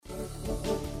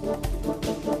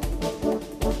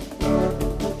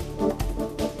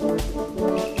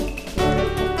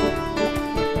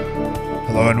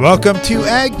Hello and welcome to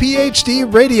Ag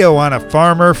PhD Radio on a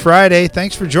Farmer Friday.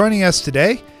 Thanks for joining us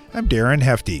today. I'm Darren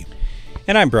Hefty.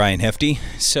 And I'm Brian Hefty.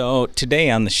 So today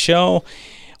on the show,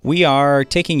 we are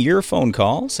taking your phone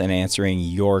calls and answering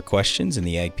your questions in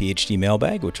the Ag PhD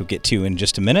mailbag, which we'll get to in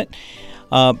just a minute.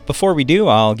 Before we do,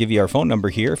 I'll give you our phone number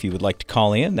here if you would like to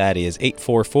call in. That is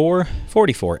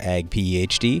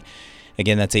 844-44-AG-PhD.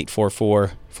 Again, that's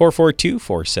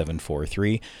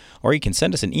 844-442-4743. Or you can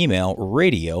send us an email,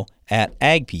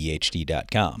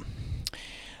 radio@agphd.com.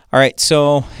 All right,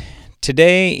 so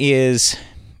today is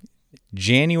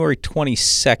January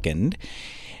 22nd,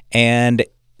 and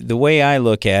the way I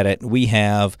look at it, we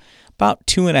have about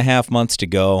 2.5 months to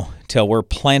go till we're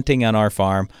planting on our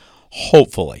farm,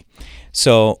 hopefully.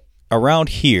 So around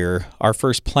here, our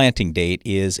first planting date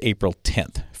is April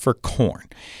 10th for corn.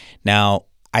 Now,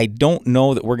 I don't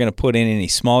know that we're going to put in any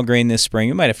small grain this spring.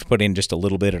 We might have to put in just a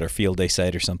little bit at our field day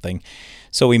site or something.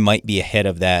 So we might be ahead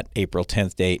of that April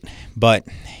 10th date. But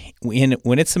when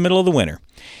it's the middle of the winter,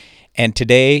 and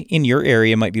today in your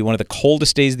area might be one of the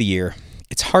coldest days of the year,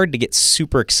 it's hard to get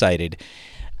super excited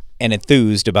and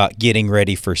enthused about getting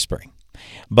ready for spring.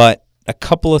 But a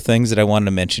couple of things that I wanted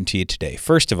to mention to you today.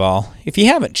 First of all, if you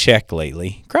haven't checked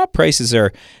lately, crop prices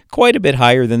are quite a bit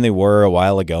higher than they were a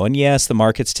while ago. And yes, the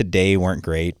markets today weren't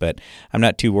great, but I'm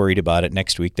not too worried about it.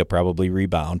 Next week, they'll probably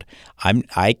rebound.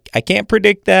 I can't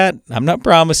predict that. I'm not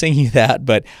promising you that,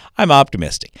 but I'm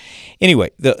optimistic.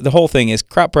 Anyway, the whole thing is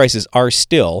crop prices are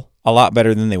still a lot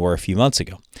better than they were a few months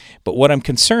ago. But what I'm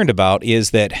concerned about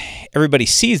is that everybody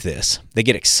sees this, they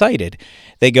get excited,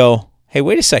 they go, hey,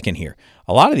 wait a second here.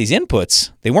 A lot of these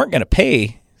inputs, they weren't going to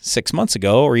pay 6 months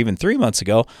ago or even 3 months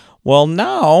ago. Well,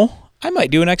 now I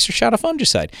might do an extra shot of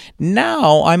fungicide.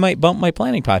 Now I might bump my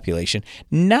planting population.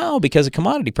 Now, because of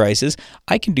commodity prices,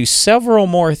 I can do several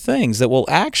more things that will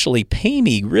actually pay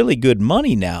me really good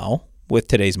money now with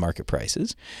today's market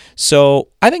prices. So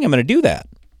I think I'm going to do that.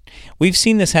 We've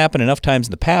seen this happen enough times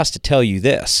in the past to tell you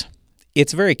this.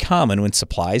 It's very common when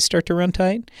supplies start to run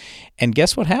tight. And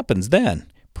guess what happens then?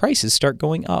 Prices start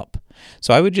going up.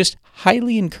 So I would just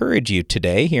highly encourage you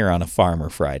today here on a Farmer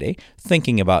Friday,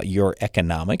 thinking about your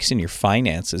economics and your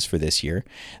finances for this year,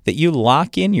 that you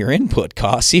lock in your input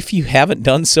costs if you haven't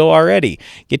done so already.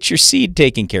 Get your seed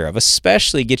taken care of,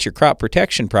 especially get your crop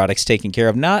protection products taken care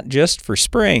of, not just for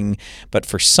spring, but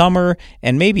for summer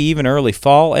and maybe even early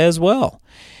fall as well.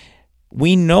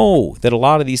 We know that a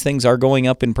lot of these things are going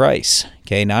up in price.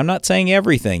 Okay, now I'm not saying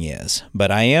everything is,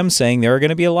 but I am saying there are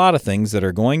going to be a lot of things that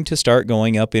are going to start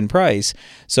going up in price.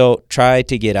 So try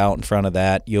to get out in front of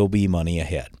that. You'll be money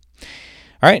ahead.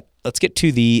 All right, let's get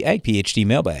to the Ag PhD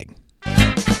mailbag.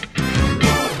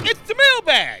 It's the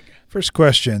mailbag. First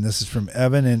question, this is from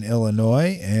Evan in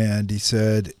Illinois, and he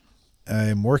said,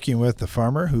 I'm working with a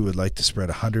farmer who would like to spread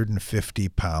 150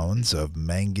 pounds of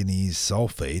manganese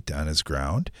sulfate on his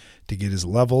ground to get his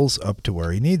levels up to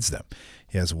where he needs them.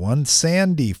 He has one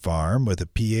sandy farm with a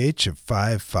pH of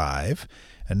 5.5,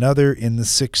 another in the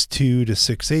 6.2 to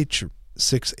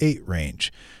 6.8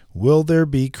 range. Will there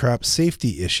be crop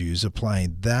safety issues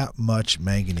applying that much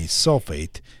manganese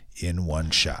sulfate in one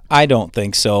shot? I don't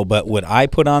think so, but would I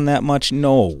put on that much?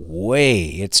 No way.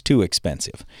 It's too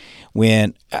expensive.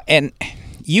 And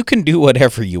you can do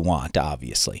whatever you want,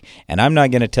 obviously, and I'm not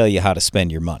going to tell you how to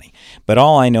spend your money. But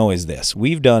all I know is this.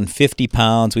 We've done 50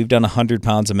 pounds, we've done 100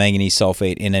 pounds of manganese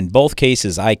sulfate, and in both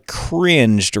cases, I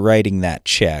cringed writing that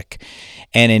check.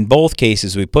 And in both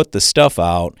cases, we put the stuff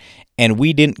out, and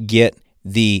we didn't get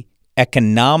the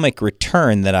economic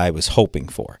return that I was hoping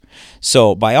for.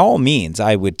 So by all means,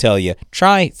 I would tell you,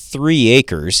 try 3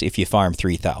 acres if you farm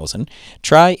 3,000.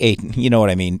 Try a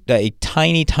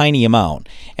tiny amount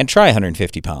and try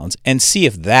 150 pounds and see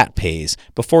if that pays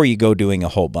before you go doing a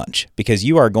whole bunch, because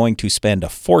you are going to spend a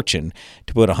fortune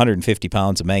to put 150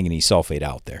 pounds of manganese sulfate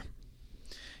out there.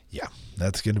 Yeah.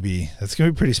 That's gonna be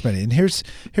pretty spendy. And here's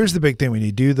the big thing when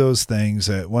you do those things.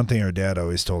 One thing our dad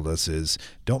always told us is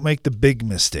don't make the big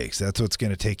mistakes. That's what's going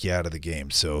to take you out of the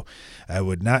game. So I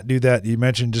would not do that. You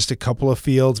mentioned just a couple of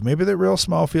fields. Maybe they're real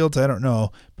small fields. I don't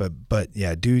know. But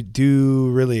yeah, do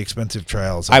really expensive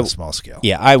trials on a small scale.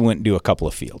 Yeah, I wouldn't do a couple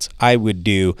of fields. I would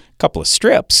do a couple of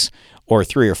strips or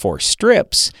 3 or 4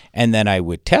 strips, and then I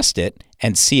would test it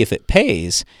and see if it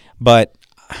pays. But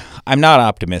I'm not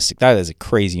optimistic. That is a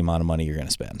crazy amount of money you're going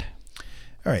to spend.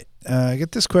 All right. I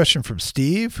get this question from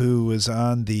Steve, who was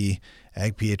on the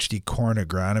Ag PhD Corn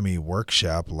Agronomy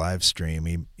Workshop live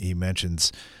stream. He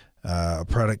mentions a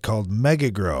product called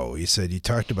MegaGrow. He said you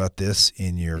talked about this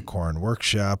in your corn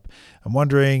workshop. I'm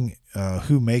wondering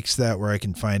who makes that, where I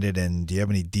can find it, and do you have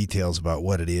any details about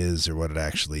what it is or what it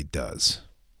actually does?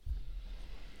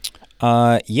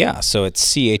 So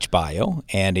it's CH Bio,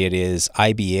 and it is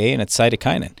IBA, and it's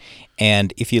cytokinin.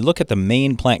 And if you look at the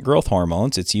main plant growth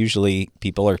hormones, it's usually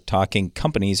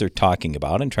companies are talking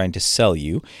about and trying to sell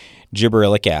you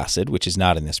gibberellic acid, which is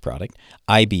not in this product,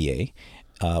 IBA,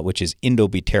 which is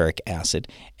indobutyric acid,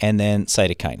 and then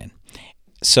cytokinin.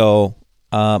 So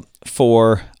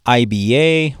for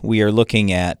IBA, we are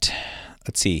looking at,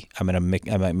 let's see, I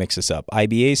might mix this up.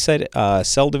 IBA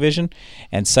cell division,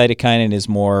 and cytokinin is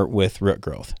more with root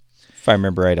growth, if I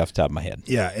remember right off the top of my head.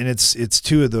 Yeah, and it's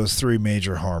two of those three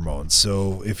major hormones.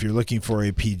 So if you're looking for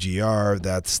a PGR,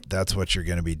 that's what you're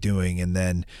going to be doing. And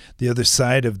then the other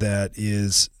side of that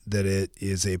is that it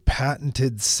is a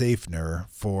patented safener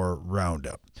for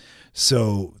Roundup.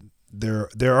 So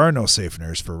there are no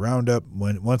safeners for Roundup.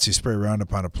 Once you spray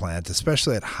Roundup on a plant,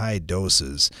 especially at high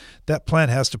doses, that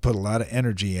plant has to put a lot of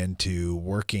energy into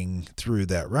working through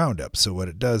that Roundup. So what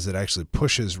it does, it actually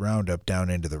pushes Roundup down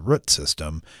into the root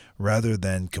system rather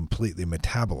than completely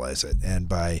metabolize it. And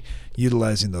by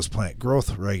utilizing those plant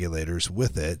growth regulators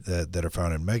with it that are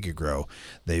found in MegaGrow,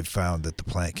 they've found that the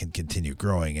plant can continue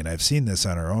growing. And I've seen this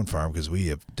on our own farm because we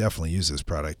have definitely used this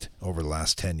product over the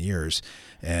last 10 years.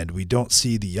 And we don't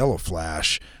see the yellow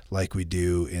flash like we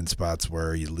do in spots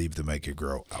where you leave the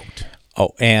MegaGrow out.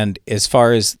 Oh, and as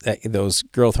far as those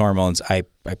growth hormones, I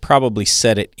probably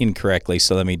said it incorrectly,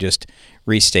 so let me just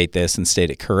restate this and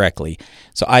state it correctly.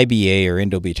 So IBA, or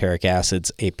indobutyric acid's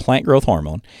a plant growth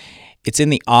hormone. It's in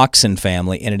the auxin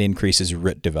family, and it increases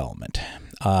root development.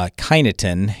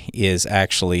 Kinetin is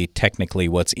actually technically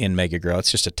what's in MegaGrow.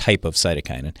 It's just a type of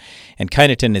cytokinin. And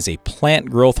kinetin is a plant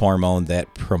growth hormone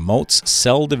that promotes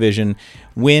cell division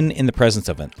when in the presence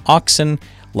of an auxin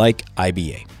like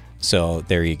IBA. So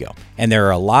there you go. And there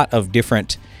are a lot of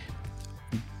different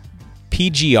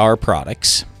PGR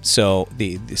products. So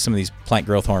some of these plant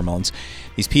growth hormones,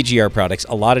 these PGR products,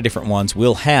 a lot of different ones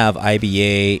will have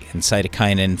IBA and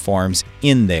cytokinin forms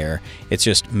in there. It's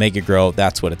just MegaGrow,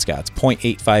 that's what it's got. It's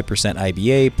 0.85%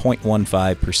 IBA,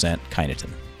 0.15% kinetin.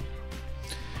 All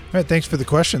right, thanks for the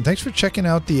question. Thanks for checking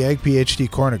out the Ag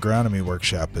PhD Corn Agronomy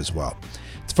Workshop as well.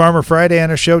 It's Farmer Friday on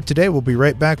our show today. We'll be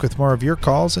right back with more of your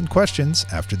calls and questions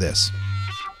after this.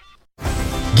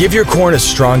 Give your corn a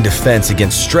strong defense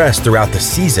against stress throughout the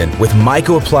season with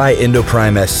MycoApply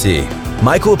Endoprime SC.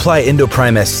 MycoApply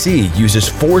Endoprime SC uses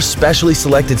 4 specially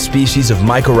selected species of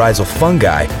mycorrhizal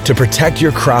fungi to protect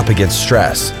your crop against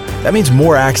stress. That means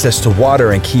more access to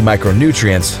water and key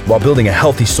micronutrients while building a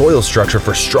healthy soil structure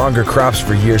for stronger crops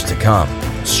for years to come.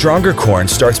 Stronger corn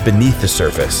starts beneath the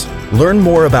surface. Learn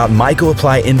more about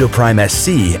MycoApply Endoprime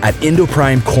SC at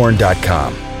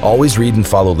endoprimecorn.com. Always read and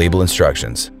follow label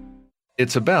instructions.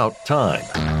 It's about time.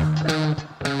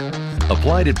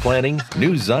 Applied at planting,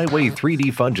 new Xyway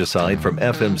 3D fungicide from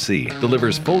FMC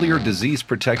delivers foliar disease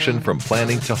protection from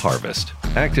planting to harvest.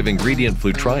 Active ingredient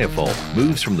flutriafol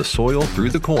moves from the soil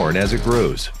through the corn as it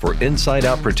grows for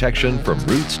inside-out protection from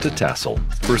roots to tassel.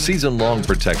 For season-long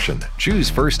protection, choose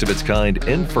first of its kind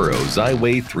Enfurrow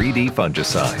Xyway 3D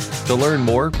fungicide. To learn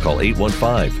more, call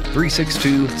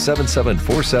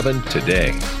 815-362-7747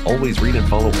 today. Always read and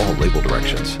follow all label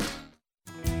directions.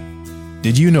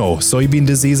 Did you know soybean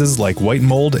diseases like white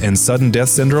mold and sudden death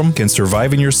syndrome can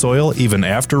survive in your soil even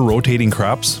after rotating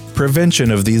crops?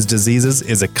 Prevention of these diseases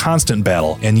is a constant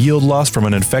battle, and yield loss from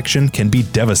an infection can be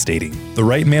devastating. The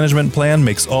right management plan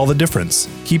makes all the difference.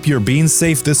 Keep your beans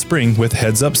safe this spring with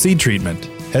Heads Up Seed Treatment.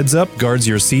 Heads Up guards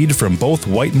your seed from both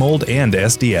white mold and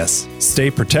SDS.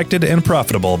 Stay protected and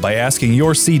profitable by asking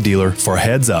your seed dealer for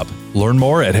Heads Up. Learn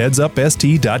more at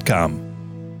headsupst.com.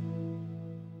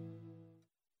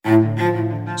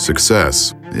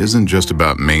 Success isn't just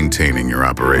about maintaining your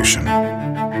operation,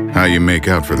 how you make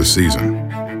out for the season,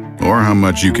 or how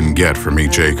much you can get from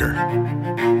each acre.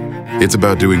 It's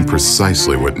about doing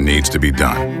precisely what needs to be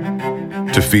done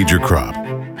to feed your crop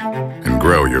and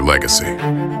grow your legacy,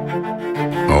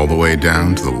 all the way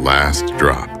down to the last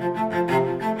drop.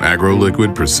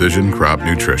 AgroLiquid Precision Crop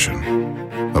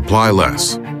Nutrition. Apply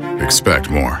less,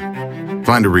 expect more.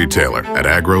 Find a retailer at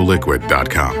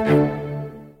agroliquid.com.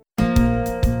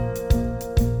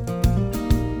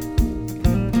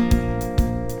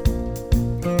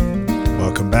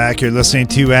 Back. You're listening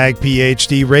to Ag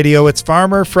PhD Radio. It's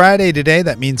Farmer Friday today.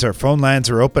 That means our phone lines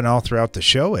are open all throughout the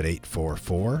show at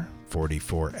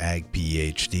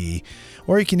 844-44-AG-PHD.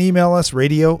 Or you can email us,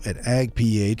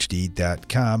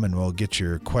 radio@agphd.com, and we'll get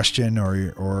your question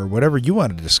or whatever you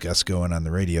want to discuss going on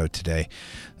the radio today.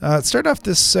 Start off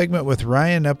this segment with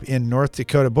Ryan up in North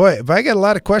Dakota. Boy, have I got a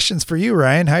lot of questions for you,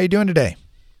 Ryan. How are you doing today?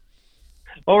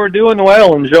 Well, we're doing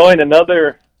well, enjoying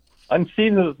another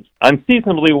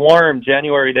unseasonably warm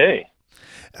January day.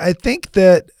 I think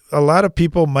that a lot of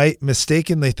people might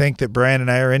mistakenly think that Brian and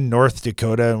I are in North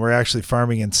Dakota and we're actually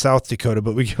farming in South Dakota,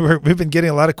 but we've been getting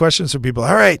a lot of questions from people.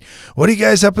 All right, what are you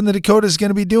guys up in the Dakotas going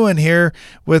to be doing here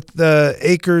with the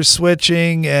acres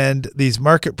switching and these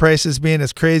market prices being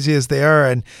as crazy as they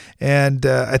are? And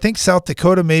I think South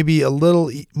Dakota may be a little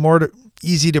more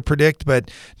easy to predict, but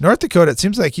North Dakota, it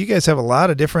seems like you guys have a lot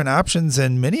of different options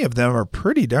and many of them are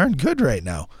pretty darn good right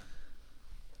now.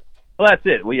 Well, that's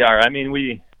it. We are. I mean,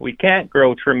 we can't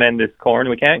grow tremendous corn.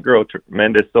 We can't grow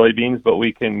tremendous soybeans, but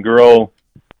we can grow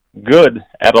good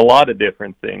at a lot of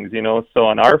different things, you know. So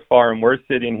on our farm, we're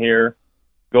sitting here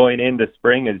going into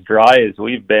spring as dry as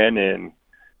we've been in,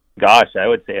 gosh, I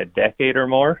would say a decade or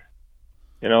more.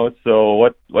 You know, so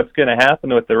what's going to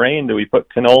happen with the rain? Do we put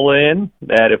canola in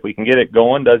that, if we can get it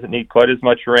going, doesn't need quite as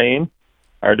much rain?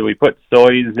 Or do we put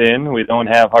soys in? We don't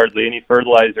have hardly any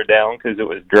fertilizer down because it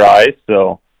was dry,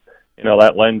 so you know,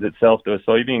 that lends itself to a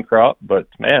soybean crop. But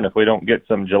man, if we don't get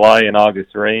some July and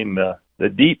August rain, the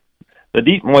deep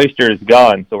moisture is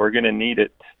gone. So we're going to need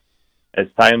it as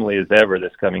timely as ever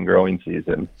this coming growing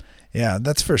season. Yeah,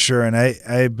 that's for sure. And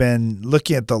I've been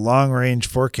looking at the long-range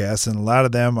forecasts, and a lot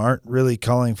of them aren't really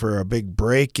calling for a big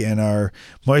break in our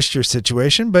moisture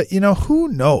situation. But, you know, who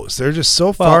knows? They're just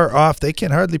so far off, they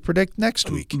can hardly predict next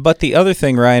week. But the other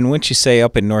thing, Ryan, wouldn't you say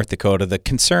up in North Dakota, the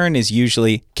concern is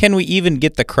usually, can we even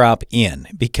get the crop in?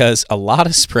 Because a lot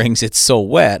of springs, it's so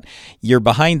wet, you're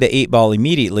behind the 8-ball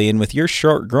immediately. And with your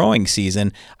short growing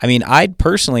season, I mean, I'd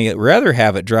personally rather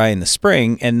have it dry in the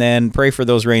spring and then pray for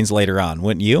those rains later on,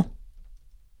 wouldn't you?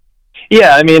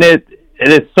 Yeah, I mean, it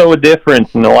is so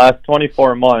different in the last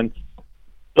 24 months.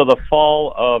 So the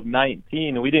fall of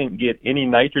 19, we didn't get any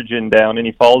nitrogen down,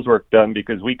 any falls work done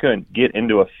because we couldn't get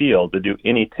into a field to do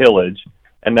any tillage.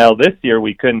 And now this year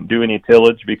we couldn't do any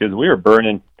tillage because we were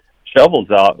burning shovels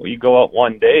out. You go out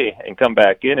one day and come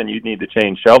back in and you'd need to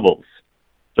change shovels.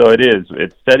 So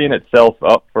it's setting itself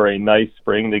up for a nice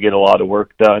spring to get a lot of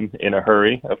work done in a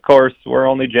hurry. Of course, we're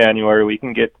only January. We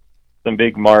can get some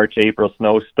big March, April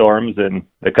snowstorms, and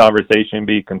the conversation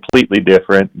be completely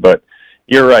different. But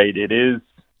you're right; it is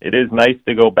nice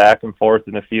to go back and forth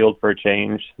in the field for a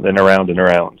change than around and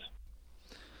around.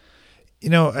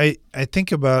 You know, I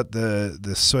think about the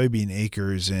soybean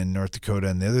acres in North Dakota,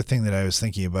 and the other thing that I was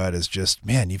thinking about is just,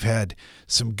 man, you've had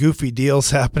some goofy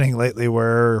deals happening lately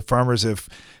where farmers have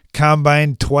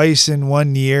combined twice in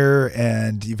 1 year,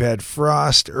 and you've had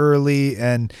frost early,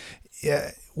 and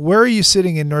yeah. Where are you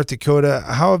sitting in North Dakota?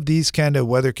 How have these kind of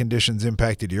weather conditions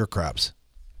impacted your crops?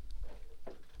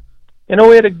 You know,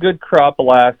 we had a good crop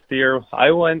last year.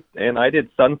 I went and I did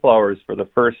sunflowers for the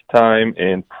first time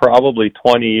in probably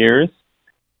 20 years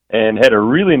and had a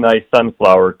really nice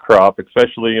sunflower crop,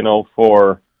 especially, you know,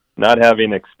 for not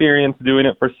having experience doing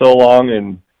it for so long.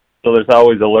 And so there's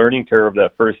always a learning curve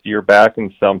that first year back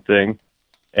in something.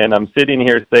 And I'm sitting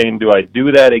here saying, do I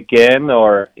do that again?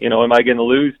 Or, you know, am I going to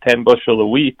lose 10 bushel of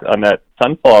wheat on that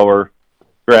sunflower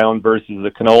ground versus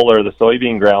the canola or the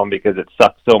soybean ground because it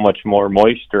sucks so much more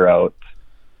moisture out?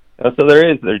 So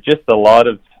there's just a lot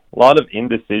of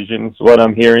indecisions. What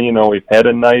I'm hearing, you know, we've had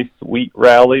a nice wheat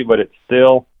rally, but it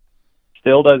still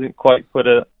doesn't quite put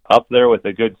it up there with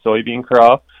a good soybean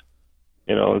crop.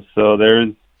 You know, so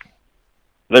there's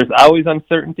always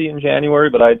uncertainty in January,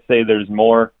 but I'd say there's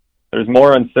more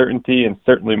uncertainty and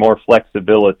certainly more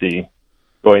flexibility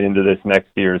going into this next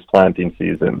year's planting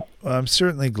season. Well, I'm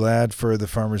certainly glad for the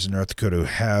farmers in North Dakota who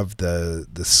have the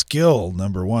skill,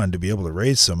 number one, to be able to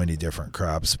raise so many different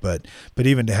crops, but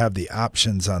even to have the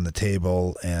options on the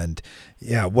table. And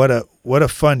yeah, what a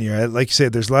fun year. Like you say,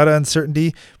 there's a lot of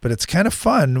uncertainty, but it's kind of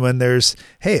fun when there's,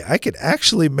 hey, I could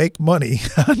actually make money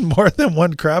on more than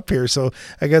one crop here. So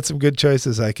I got some good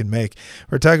choices I can make.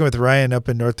 We're talking with Ryan up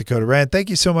in North Dakota. Ryan,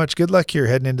 thank you so much. Good luck here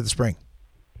heading into the spring.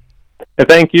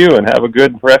 Thank you, and have a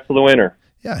good rest of the winter.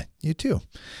 Yeah, you too.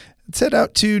 Let's head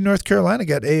out to North Carolina.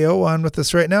 Got AO on with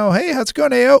us right now. Hey, how's it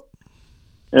going, AO?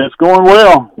 It's going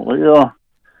well.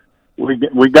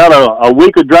 We got a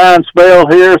week of drying spell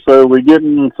here, so we're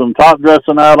getting some top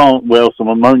dressing some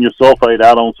ammonia sulfate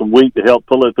out on some wheat to help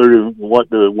pull it through what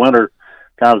the winter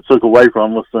kind of took away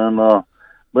from us. And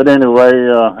but anyway,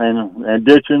 and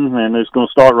ditching, and it's going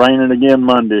to start raining again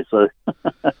Monday. So,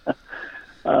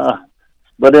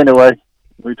 but anyway,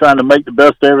 we're trying to make the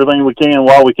best of everything we can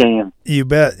while we can. You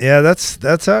bet. Yeah,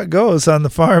 that's how it goes on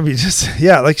the farm. You just,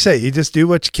 like you say, you just do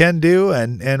what you can do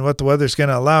and what the weather's going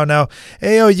to allow. Now,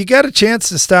 AO, you got a chance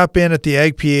to stop in at the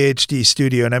Ag PhD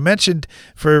studio. And I mentioned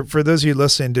for those of you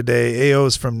listening today, AO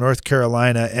is from North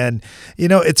Carolina. And, you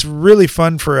know, it's really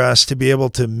fun for us to be able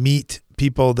to meet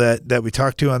people that we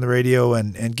talk to on the radio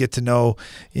and get to know,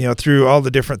 through all the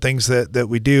different things that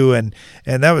we do. And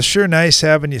that was sure nice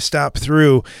having you stop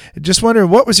through. Just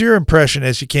wondering, what was your impression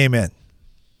as you came in?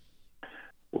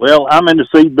 Well, I'm in the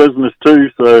seed business too,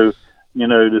 so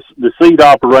the seed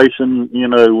operation,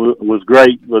 was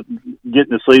great. But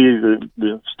getting to see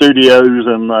the studios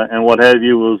and what have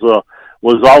you was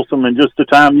awesome. And just the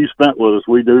time you spent with us,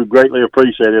 we do greatly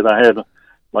appreciate it. I had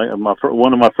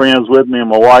one of my friends with me and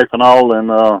my wife and all,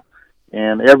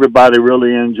 and everybody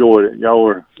really enjoyed it. Y'all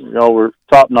were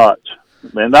top notch.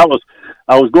 And I was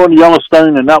going to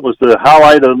Yellowstone, and that was the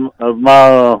highlight of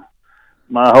my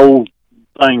whole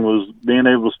thing, was being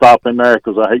able to stop in there,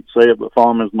 because I hate to say it, but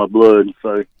farming's my blood.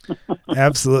 So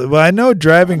absolutely. Well, I know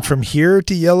driving from here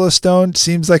to Yellowstone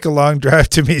seems like a long drive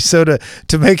to me. So to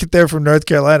make it there from North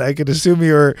Carolina, I could assume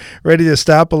you were ready to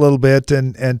stop a little bit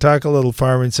and talk a little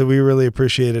farming. So we really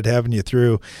appreciated having you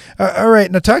through. All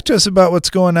right. Now talk to us about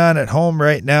what's going on at home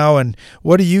right now, and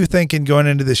what are you thinking going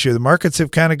into this year? The markets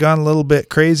have kind of gone a little bit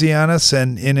crazy on us,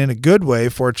 and in a good way,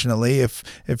 fortunately, if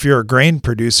you're a grain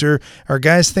producer. Are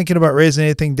guys thinking about raising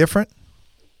anything different?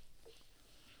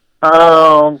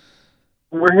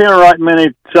 We're hearing right many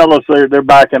tell us they're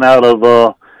backing out of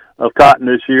cotton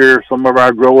this year. Some of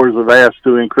our growers have asked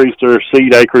to increase their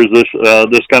seed acres this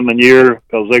coming year,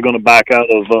 because they're going to back out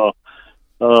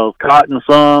of cotton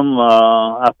some.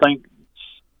 I think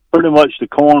pretty much the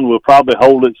corn will probably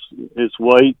hold its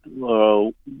weight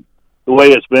the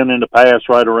way it's been in the past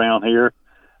right around here.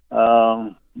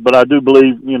 But I do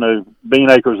believe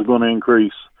bean acres are going to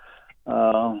increase.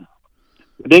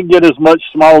 We didn't get as much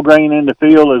small grain in the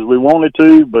field as we wanted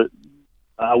to, but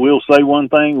I will say one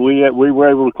thing: we were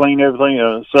able to clean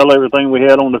everything, sell everything we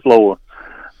had on the floor.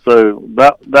 So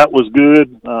that was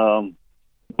good.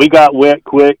 We got wet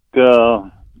quick.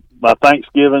 By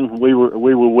Thanksgiving, we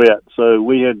were wet. So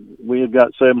we had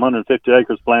got 750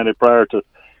 acres planted prior to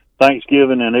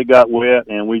Thanksgiving, and it got wet,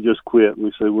 and we just quit.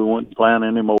 We said we wouldn't plant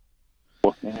anymore.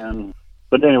 But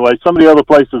anyway, some of the other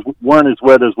places weren't as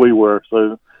wet as we were,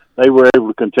 so they were able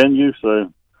to continue.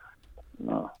 So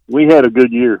we had a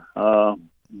good year.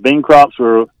 Bean crops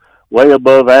were way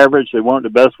above average. They weren't the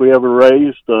best we ever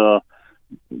raised.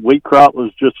 Wheat crop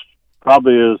was just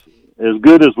probably as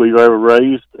good as we've ever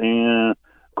raised, and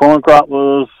corn crop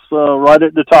was right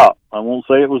at the top. I won't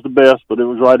say it was the best, but it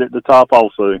was right at the top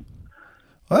also.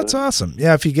 Well, that's awesome.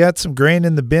 Yeah, if you got some grain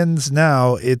in the bins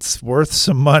now, it's worth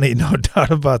some money, no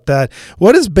doubt about that.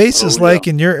 What is basis like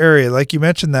in your area? Like you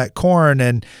mentioned that corn,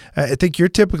 and I think you're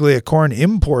typically a corn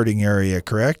importing area,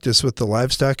 correct? Just with the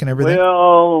livestock and everything?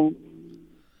 Well,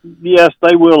 yes,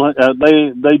 they will.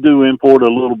 They do import a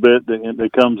little bit that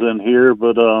comes in here,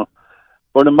 but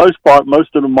for the most part,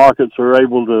 most of the markets are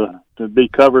able to be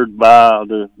covered by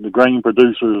the grain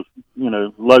producers,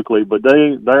 locally. But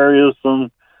there is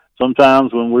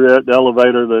sometimes when we're at the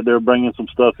elevator that they're bringing some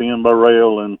stuff in by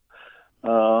rail, and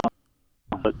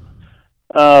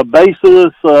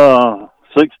basis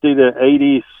 60 to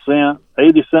 80 cent.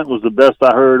 80 cent was the best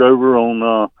I heard over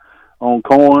on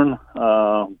corn.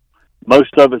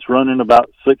 Most of it's running about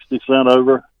 60 cent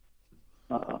over.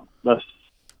 That's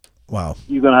wow.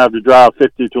 You're going to have to drive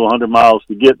 50 to 100 miles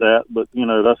to get that, but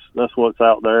that's what's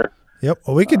out there. Yep.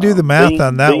 Well, we could do the math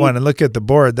on that one and look at the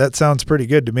board. That sounds pretty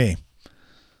good to me.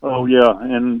 Oh yeah,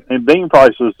 and bean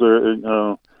prices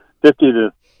are 50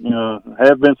 to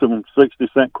have been some 60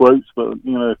 cent quotes, but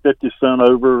 50 cent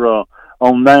over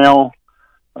on now.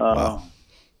 Wow.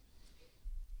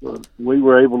 We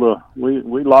were able to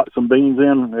we locked some beans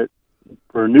in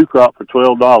for a new crop for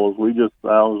 $12.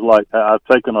 I was like, I've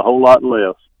taken a whole lot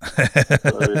less.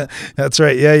 So, that's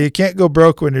right. Yeah, you can't go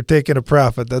broke when you're taking a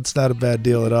profit. That's not a bad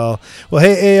deal at all. Well,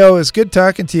 hey, AO, it's good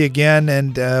talking to you again.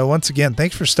 And once again,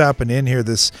 thanks for stopping in here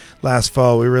this last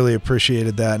fall. We really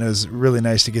appreciated that, and it was really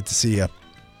nice to get to see you.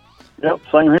 Yep,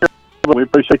 same here. We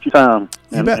appreciate your time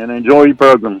and enjoy your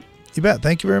program. You bet.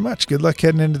 Thank you very much. Good luck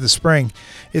heading into the spring.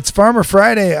 It's Farmer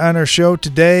Friday on our show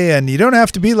today, and you don't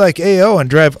have to be like AO and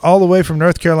drive all the way from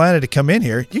North Carolina to come in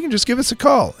here. You can just give us a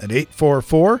call at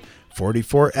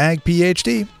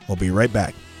 844-44-AG-PHD. We'll be right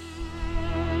back.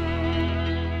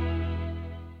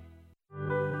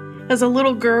 As a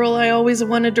little girl, I always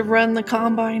wanted to run the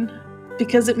combine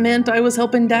because it meant I was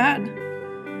helping Dad.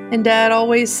 And Dad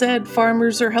always said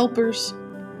farmers are helpers.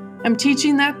 I'm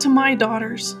teaching that to my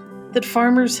daughters, that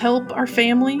farmers help our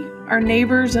family, our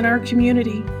neighbors, and our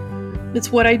community.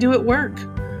 It's what I do at work.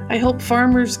 I help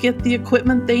farmers get the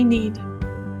equipment they need.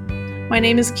 My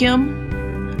name is Kim.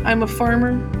 I'm a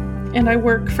farmer, and I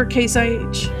work for Case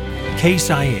IH. Case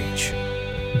IH,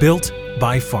 built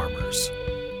by farmers.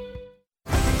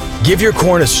 Give your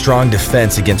corn a strong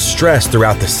defense against stress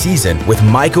throughout the season with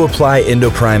MycoApply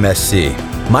Endoprime SC.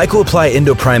 MycoApply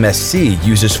Endoprime SC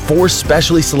uses 4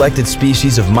 specially selected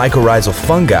species of mycorrhizal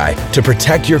fungi to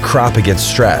protect your crop against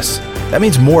stress. That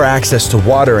means more access to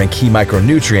water and key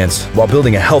micronutrients while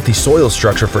building a healthy soil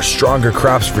structure for stronger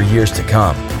crops for years to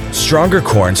come. Stronger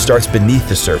corn starts beneath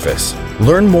the surface.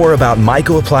 Learn more about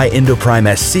MycoApply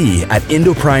Endoprime SC at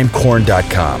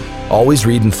endoprimecorn.com. Always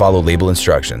read and follow label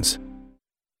instructions.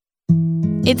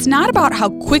 It's not about how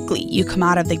quickly you come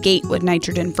out of the gate with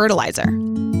nitrogen fertilizer,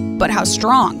 but how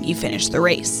strong you finish the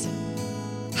race.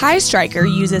 High Striker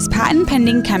uses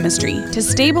patent-pending chemistry to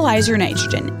stabilize your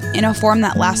nitrogen in a form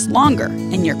that lasts longer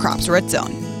in your crop's root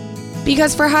zone.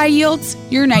 Because for high yields,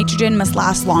 your nitrogen must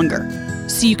last longer,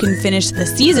 so you can finish the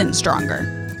season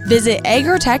stronger. Visit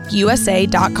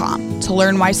agrotechusa.com to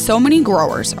learn why so many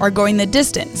growers are going the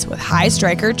distance with High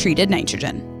Striker treated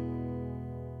nitrogen.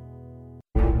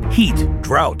 Heat,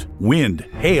 drought, wind,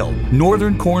 hail,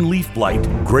 northern corn leaf blight,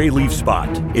 gray leaf spot.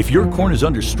 If your corn is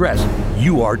under stress,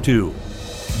 you are too.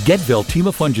 Get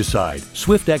Veltima fungicide,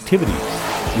 swift activity,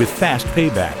 with fast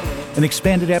payback, an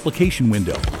expanded application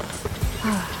window.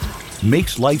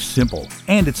 Makes life simple,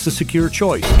 and it's the secure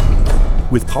choice.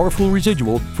 With powerful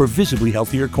residual for visibly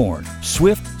healthier corn.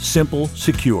 Swift, simple,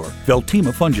 secure.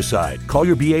 Veltima fungicide. Call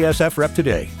your BASF rep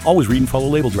today. Always read and follow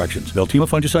label directions. Veltima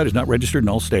fungicide is not registered in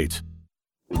all states.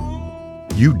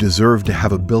 You deserve to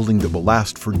have a building that will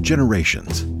last for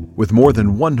generations. With more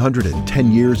than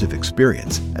 110 years of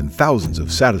experience and thousands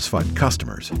of satisfied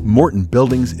customers, Morton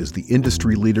Buildings is the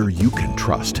industry leader you can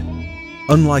trust.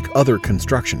 Unlike other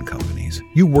construction companies,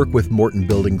 you work with Morton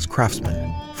Buildings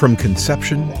craftsmen from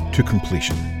conception to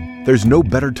completion. There's no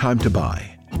better time to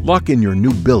buy. Lock in your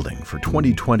new building for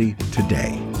 2020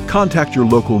 today. Contact your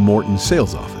local Morton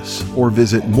sales office or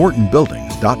visit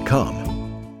mortonbuildings.com.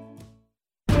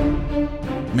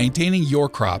 Maintaining your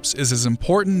crops is as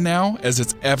important now as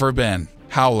it's ever been.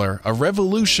 Howler, a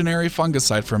revolutionary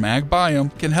fungicide from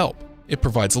AgBiome, can help. It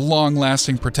provides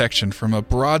long-lasting protection from a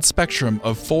broad spectrum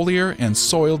of foliar and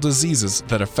soil diseases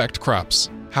that affect crops.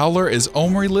 Howler is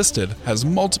OMRI listed, has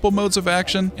multiple modes of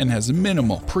action, and has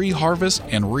minimal pre-harvest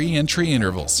and re-entry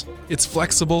intervals. It's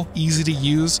flexible, easy to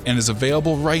use, and is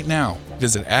available right now.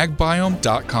 Visit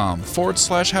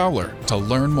agbiome.com/howler to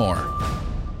learn more.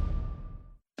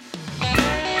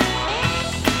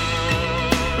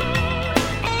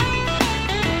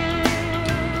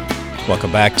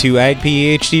 Welcome back to Ag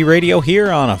PhD Radio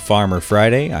here on a Farmer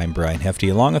Friday. I'm Brian Hefty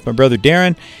along with my brother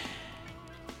Darren.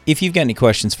 If you've got any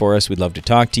questions for us, we'd love to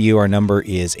talk to you. Our number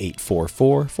is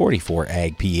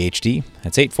 844-44-AG-PHD.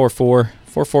 That's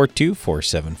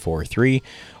 844-442-4743.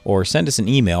 Or send us an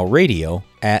email,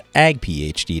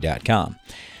 radio@agphd.com.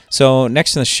 So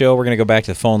next in the show, we're going to go back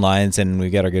to the phone lines, and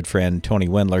we've got our good friend Tony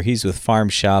Wendler. He's with Farm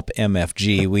Shop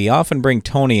MFG. We often bring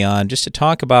Tony on just to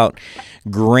talk about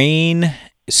grain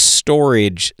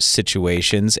storage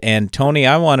situations. And Tony,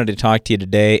 I wanted to talk to you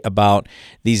today about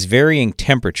these varying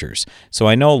temperatures. So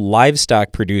I know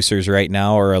livestock producers right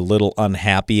now are a little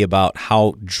unhappy about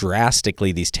how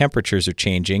drastically these temperatures are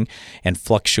changing and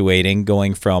fluctuating,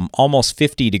 going from almost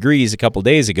 50 degrees a couple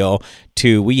days ago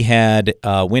to we had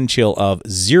a wind chill of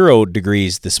 0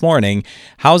 degrees this morning.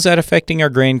 How's that affecting our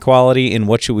grain quality, and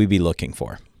what should we be looking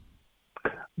for?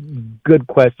 Good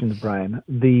questions, Brian.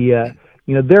 There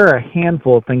are a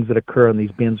handful of things that occur on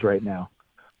these bins right now.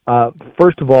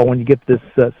 First of all, when you get this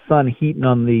sun heating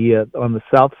on the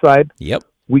south side, yep,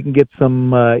 we can get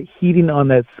some heating on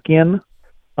that skin.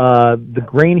 The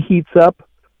grain heats up.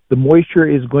 The moisture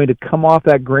is going to come off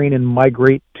that grain and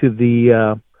migrate to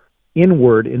the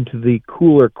inward into the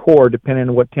cooler core, depending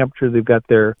on what temperature they've got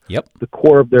the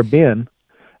core of their bin.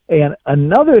 And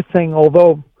another thing,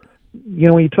 although,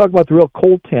 when you talk about the real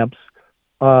cold temps,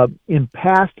 in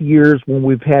past years when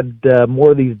we've had more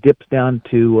of these dips down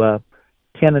to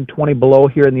 10 and 20 below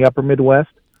here in the upper Midwest,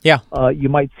 you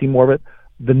might see more of it.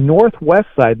 The northwest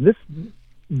side, this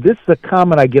is a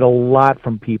comment I get a lot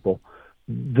from people.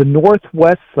 The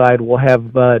northwest side will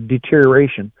have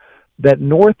deterioration. That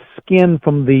north skin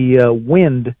from the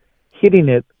wind hitting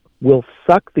it will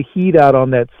suck the heat out on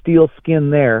that steel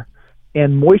skin there,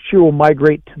 and moisture will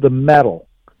migrate to the metal.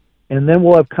 And then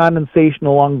we'll have condensation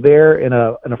along there in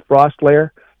a frost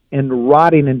layer, and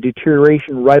rotting and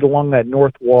deterioration right along that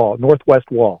northwest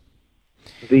wall.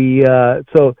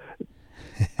 So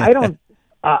I don't.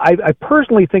 I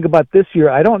personally think about this year.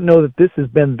 I don't know that this has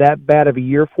been that bad of a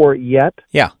year for it yet.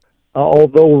 Yeah.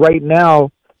 Although right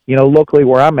now, locally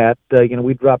where I'm at,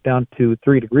 we dropped down to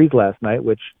 3 degrees last night,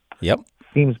 which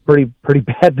seems pretty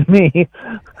bad to me.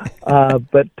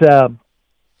 But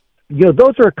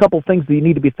those are a couple things that you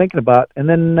need to be thinking about. And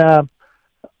then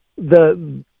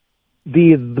the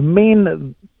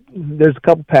main, there's a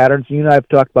couple patterns. You and I have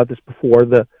talked about this before.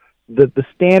 The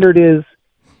standard is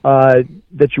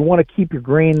that you want to keep your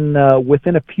grain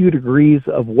within a few degrees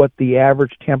of what the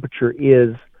average temperature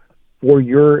is for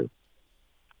your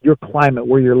climate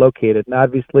where you're located. And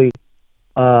obviously,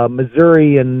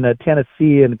 Missouri and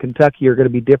Tennessee and Kentucky are going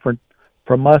to be different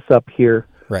from us up here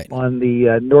on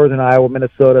the northern Iowa,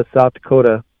 Minnesota, South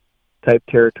Dakota type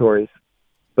territories.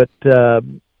 But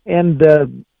the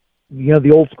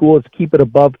old school is keep it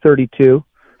above 32,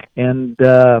 and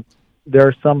there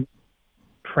are some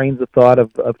trains of thought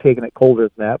of taking it colder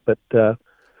than that. But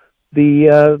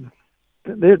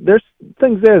there's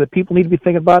things there that people need to be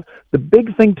thinking about. The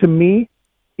big thing to me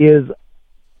is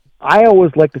I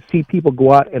always like to see people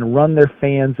go out and run their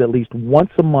fans at least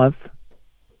once a month,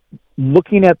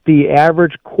 looking at the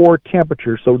average core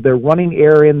temperature. So they're running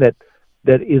air in that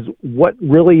is what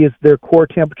really is their core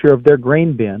temperature of their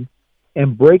grain bin,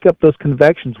 and break up those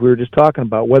convections we were just talking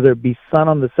about, whether it be sun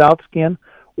on the south skin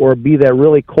or be that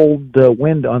really cold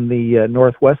wind on the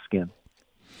northwest skin.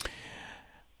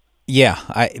 Yeah,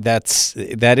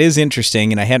 that is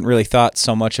interesting, and I hadn't really thought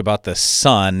so much about the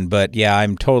sun, but yeah,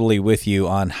 I'm totally with you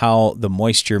on how the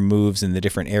moisture moves in the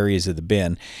different areas of the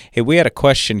bin. Hey, we had a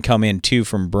question come in too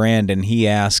from Brandon. He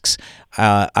asks,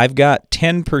 I've got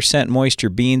 10% moisture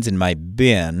beans in my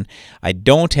bin. I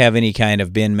don't have any kind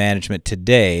of bin management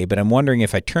today, but I'm wondering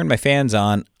if I turn my fans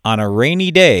on a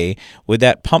rainy day, would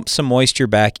that pump some moisture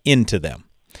back into them?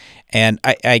 And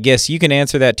I guess you can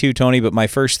answer that too, Tony, but my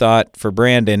first thought for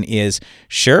Brandon is,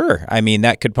 sure, I mean,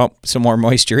 that could pump some more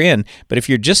moisture in, but if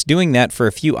you're just doing that for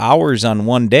a few hours on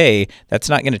one day, that's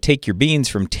not going to take your beans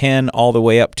from 10 all the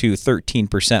way up to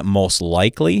 13% most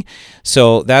likely.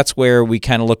 So that's where we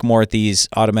kind of look more at these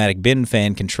automatic bin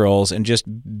fan controls and just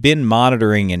bin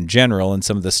monitoring in general and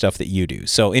some of the stuff that you do.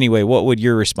 So anyway, what would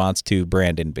your response to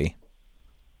Brandon be?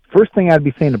 First thing I'd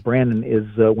be saying to Brandon is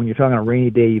when you're talking on a rainy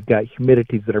day, you've got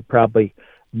humidities that are probably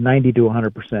 90 to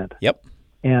 100%. Yep.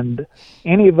 And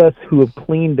any of us who have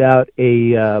cleaned out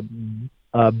a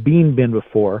bean bin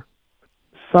before,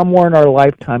 somewhere in our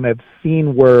lifetime have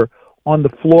seen where on the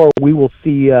floor we will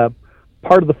see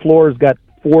part of the floor has got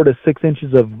 4 to 6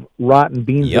 inches of rotten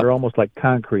beans that are almost like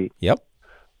concrete. Yep.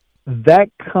 That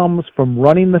comes from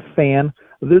running the fan.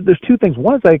 There's two things.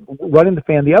 One is like running the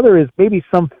fan. The other is maybe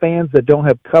some fans that don't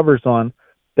have covers on,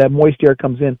 that moist air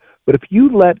comes in. But if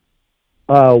you let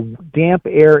damp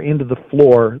air into the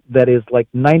floor that is like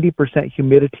 90%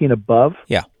 humidity and above,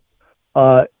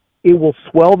 it will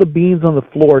swell the beans on the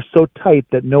floor so tight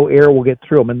that no air will get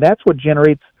through them. And that's what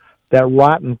generates that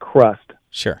rotten crust.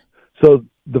 Sure. So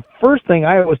the first thing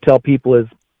I always tell people is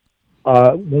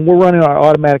when we're running our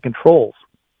automatic controls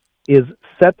is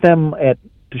set them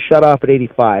to shut off at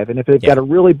 85. And if they've got a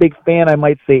really big fan, I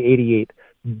might say 88.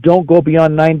 Don't go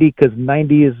beyond 90 because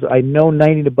 90 is, I know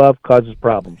 90 and above causes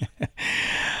problems.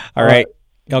 All right.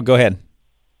 Go ahead.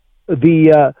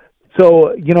 So,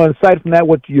 aside from that,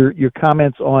 what your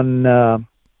comments on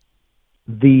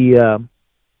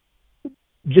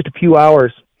just a few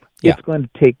hours, it's going to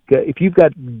take, if you've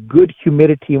got good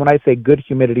humidity, when I say good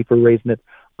humidity for raising it,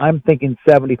 I'm thinking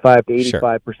 75 to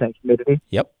 85% humidity.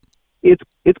 Yep.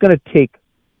 It's going to take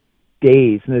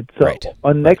days, and it's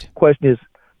our next question is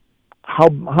how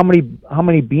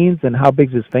many beans and how big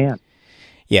is his fan?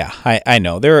 Yeah, I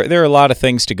know there are a lot of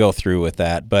things to go through with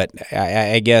that, but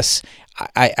I guess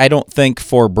I don't think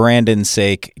for Brandon's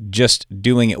sake just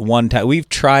doing it one time. We've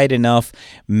tried enough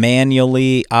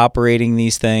manually operating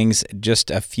these things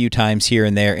just a few times here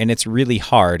and there, and it's really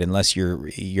hard unless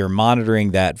you're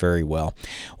monitoring that very well.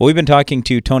 Well, we've been talking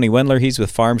to Tony Wendler. He's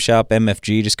with Farm Shop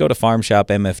MFG. Just go to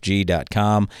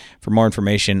farmshopmfg.com for more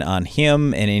information on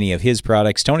him and any of his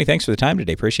products. Tony, thanks for the time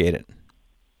today. Appreciate it.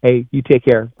 Hey, you take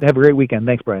care. Have a great weekend.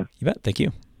 Thanks, Brian. You bet. Thank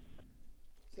you.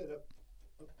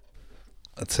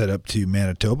 Let's head up to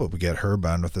Manitoba. We got Herb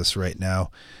on with us right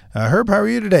now. Herb, how are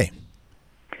you today?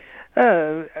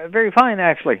 Very fine,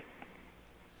 actually.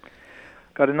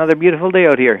 Got another beautiful day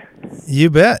out here.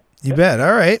 You bet. You bet.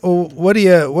 All right. Well, what are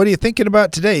you thinking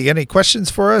about today? You got any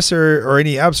questions for us or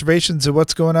any observations of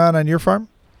what's going on your farm?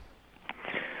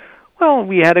 Well,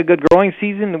 we had a good growing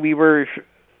season.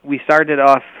 We started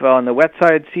off on the wet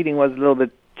side. Seeding was a little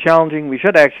bit challenging. We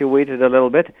should actually waited a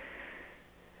little bit.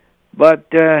 But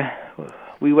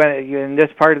we went in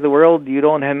this part of the world, you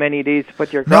don't have many days to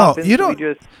put your crop in. No, you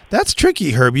don't. That's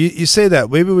tricky, Herb. You say that.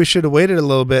 Maybe we should have waited a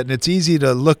little bit, and it's easy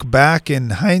to look back in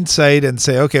hindsight and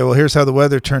say, okay, well, here's how the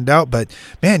weather turned out. But,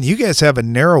 man, you guys have a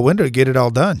narrow window to get it all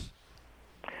done.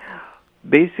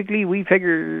 basically, we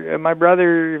figure, my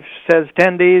brother says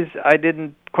 10 days. I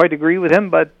didn't quite agree with him,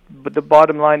 but the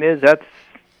bottom line is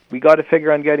we got to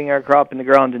figure on getting our crop in the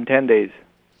ground in 10 days.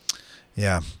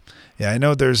 Yeah. Yeah, I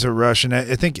know there's a rush, and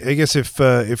I guess if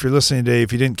you're listening today,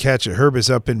 if you didn't catch it, Herb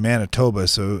is up in Manitoba,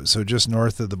 so just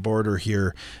north of the border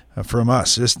here from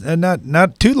us. Just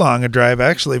not too long a drive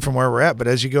actually from where we're at, but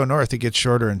as you go north, it gets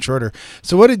shorter and shorter.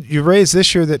 So what did you raise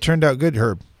this year that turned out good,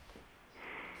 Herb?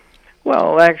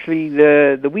 Well, actually,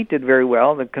 the wheat did very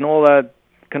well. The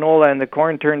canola and the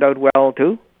corn turned out well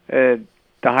too. The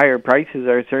higher prices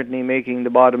are certainly making the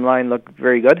bottom line look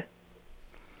very good.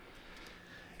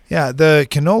 Yeah, the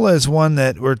canola is one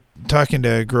that we're talking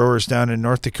to growers down in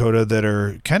North Dakota that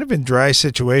are kind of in dry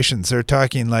situations. They're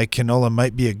talking like canola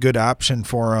might be a good option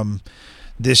for them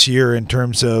this year in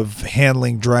terms of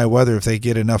handling dry weather if they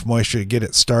get enough moisture to get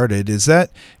it started. Has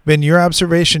that been your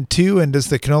observation too? And does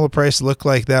the canola price look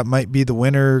like that might be the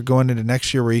winner going into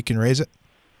next year where you can raise it?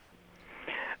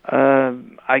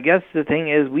 I guess the thing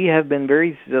is we have been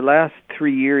the last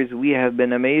 3 years we have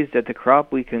been amazed at the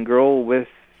crop we can grow with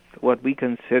what we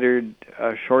considered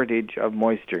a shortage of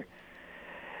moisture.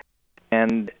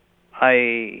 And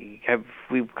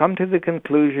we've come to the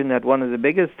conclusion that one of the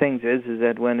biggest things is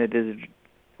that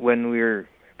when we're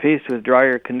faced with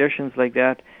drier conditions like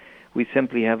that, we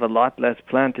simply have a lot less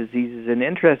plant diseases. And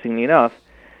interestingly enough,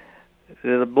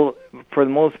 for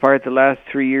the most part, the last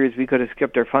 3 years, we could have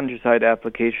skipped our fungicide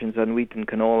applications on wheat and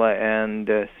canola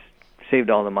and saved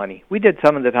all the money. We did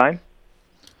some of the time.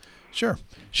 Sure.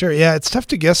 Yeah, it's tough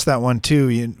to guess that one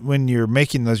too. When you're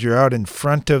making those, you're out in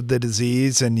front of the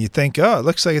disease and you think, oh, it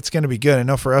looks like it's going to be good. I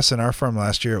know for us in our farm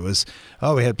last year, it was,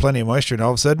 we had plenty of moisture, and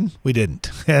all of a sudden we didn't.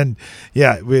 And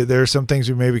yeah, there are some things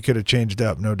we maybe could have changed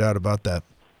up, no doubt about that.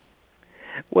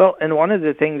 Well, and one of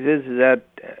the things is that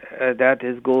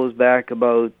goes back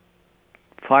about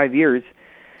 5 years.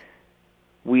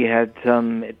 We had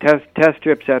some test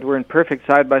strips that weren't perfect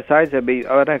side-by-sides,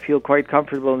 but I feel quite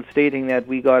comfortable in stating that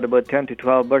we got about 10 to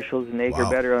 12 bushels an acre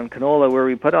better on canola, where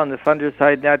we put on the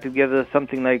fungicide that to give us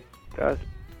something like in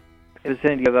the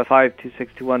vicinity of a 5 to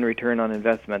 6 to 1 return on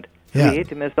investment. Yeah. We hate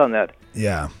to miss on that.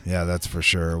 Yeah, that's for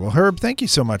sure. Well, Herb, thank you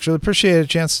so much. Really appreciate a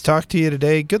chance to talk to you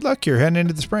today. Good luck here heading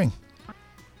into the spring.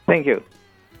 Thank you.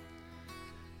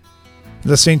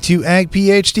 Listening to Ag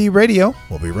PhD Radio.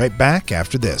 We'll be right back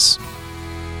after this.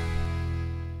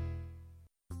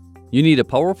 You need a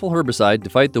powerful herbicide to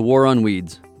fight the war on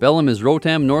weeds. Bellum is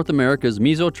Rotam North America's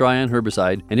mesotrione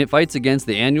herbicide, and it fights against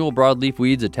the annual broadleaf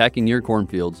weeds attacking your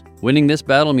cornfields. Winning this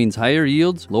battle means higher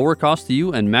yields, lower cost to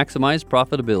you, and maximized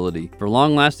profitability. For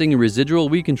long-lasting residual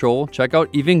weed control, check out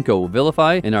Evinco,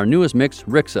 Vilify, and our newest mix,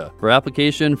 Rixa. For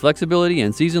application, flexibility,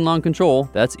 and season-long control,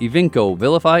 that's Evinco,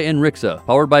 Vilify, and Rixa,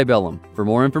 powered by Bellum. For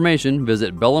more information,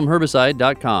 visit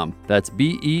BellumHerbicide.com. That's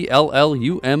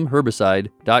BELLUM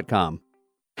Herbicide.com.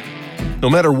 No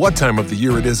matter what time of the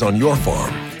year it is on your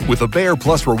farm, with a Bayer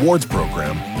Plus Rewards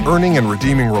program, earning and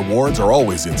redeeming rewards are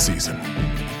always in season.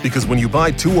 Because when you buy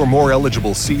 2 or more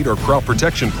eligible seed or crop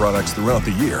protection products throughout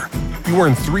the year, you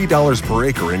earn $3 per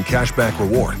acre in cashback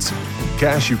rewards.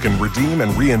 Cash you can redeem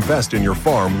and reinvest in your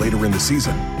farm later in the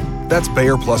season. That's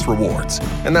Bayer Plus Rewards,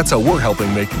 and that's how we're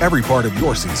helping make every part of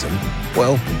your season,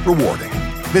 rewarding.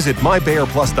 Visit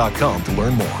mybayerplus.com to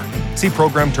learn more. See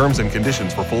program terms and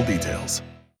conditions for full details.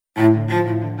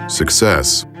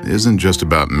 Success isn't just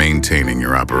about maintaining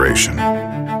your operation,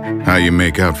 how you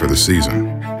make out for the season,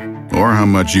 or how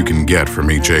much you can get from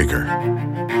each acre.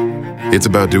 It's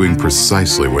about doing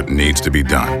precisely what needs to be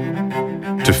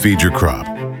done to feed your crop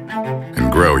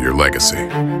and grow your legacy,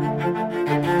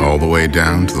 all the way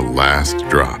down to the last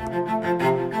drop.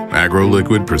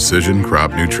 AgroLiquid Precision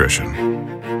Crop Nutrition.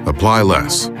 Apply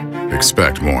less,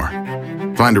 expect more.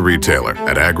 Find a retailer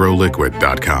at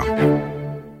agroliquid.com.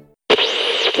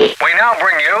 We now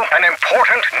bring you an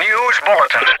important news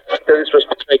bulletin.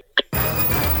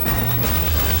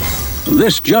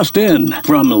 This just in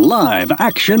from Live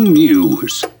Action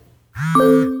News.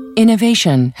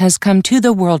 Innovation has come to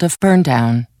the world of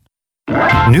burndown.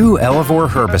 New Elevore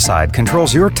herbicide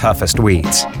controls your toughest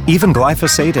weeds, even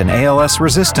glyphosate and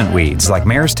ALS-resistant weeds like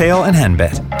mare's tail and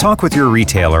henbit. Talk with your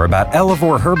retailer about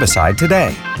Elevore herbicide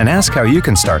today and ask how you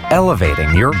can start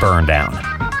elevating your burndown.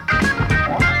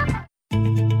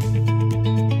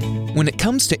 When it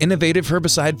comes to innovative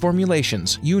herbicide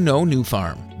formulations, you know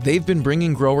Nufarm. They've been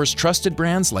bringing growers trusted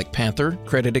brands like Panther,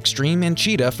 Credit Extreme, and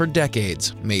Cheetah for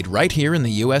decades, made right here in the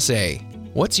USA.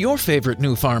 What's your favorite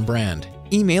Nufarm brand?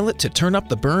 Email it to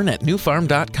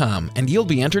turnuptheburn@nufarm.com and you'll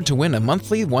be entered to win a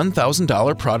monthly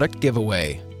 $1,000 product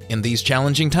giveaway. In these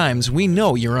challenging times, we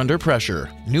know you're under pressure.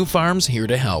 Nufarm's here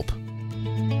to help.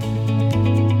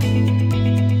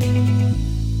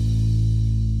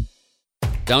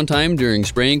 Downtime during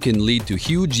spraying can lead to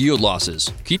huge yield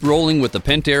losses. Keep rolling with the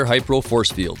Pentair Hypro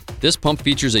Force Field. This pump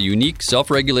features a unique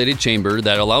self-regulated chamber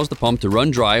that allows the pump to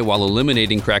run dry while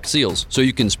eliminating cracked seals, so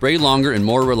you can spray longer and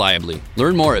more reliably.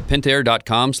 Learn more at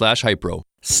pentair.com/hypro.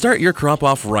 Start your crop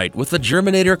off right with the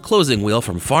Germinator closing wheel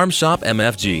from Farm Shop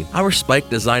MFG. Our spike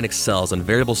design excels on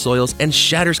variable soils and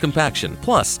shatters compaction.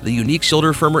 Plus, the unique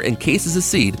shoulder firmer encases the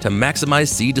seed to maximize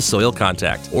seed to soil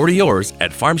contact. Order yours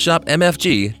at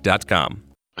farmshopmfg.com.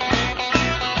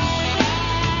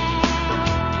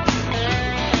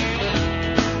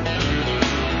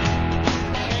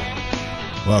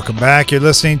 Welcome back. You're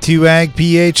listening to Ag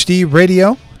PhD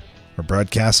Radio. We're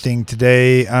broadcasting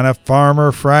today on a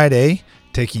Farmer Friday,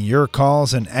 taking your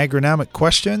calls and agronomic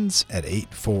questions at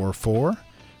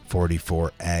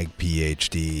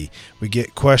 844-44-AG-PhD. We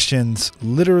get questions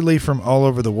literally from all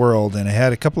over the world, and I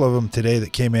had a couple of them today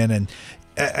that came in, and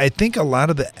I think a lot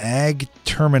of the ag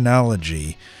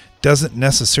terminology doesn't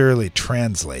necessarily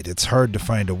translate. It's hard to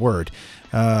find a word.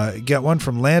 Got one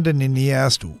from Landon, and he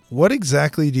asked, what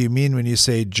exactly do you mean when you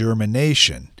say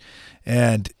germination?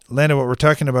 And Landon, what we're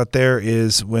talking about there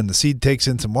is when the seed takes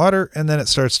in some water and then it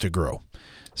starts to grow.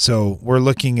 So we're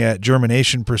looking at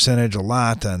germination percentage a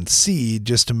lot on seed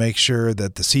just to make sure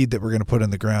that the seed that we're going to put in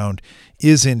the ground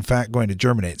is in fact going to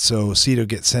germinate. So seed will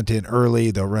get sent in early.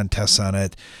 They'll run tests on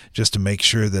it just to make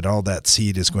sure that all that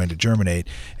seed is going to germinate.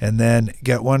 And then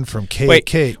got one from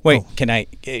KK. Wait, can I?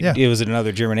 Was it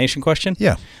another germination question?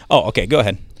 Yeah. Oh, okay. Go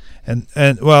ahead. And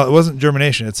well, it wasn't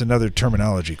germination. It's another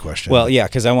terminology question. Well, yeah,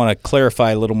 because I want to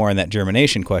clarify a little more on that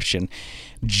germination question.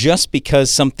 Just because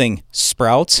something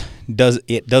sprouts,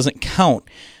 doesn't count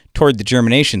toward the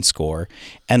germination score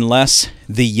unless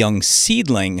the young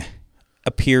seedling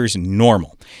appears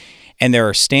normal. And there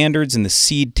are standards in the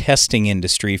seed testing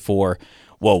industry for,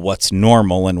 well, what's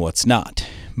normal and what's not.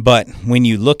 But when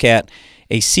you look at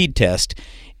a seed test,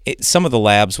 some of the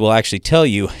labs will actually tell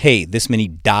you, hey, this many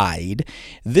died,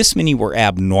 this many were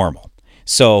abnormal.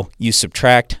 So you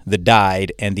subtract the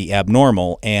died and the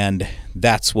abnormal, and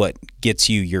that's what gets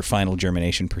you your final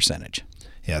germination percentage.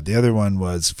 Yeah, the other one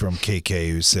was from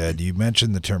KK, who said, you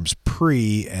mentioned the terms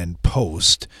pre and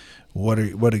post.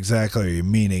 What exactly are you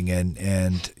meaning?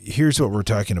 And here's what we're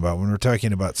talking about. When we're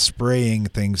talking about spraying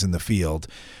things in the field,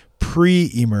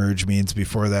 pre-emerge means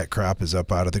before that crop is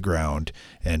up out of the ground,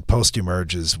 and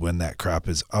post-emerge is when that crop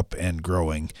is up and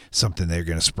growing, something they're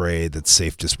going to spray that's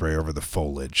safe to spray over the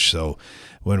foliage. So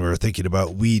when we're thinking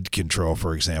about weed control,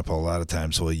 for example, a lot of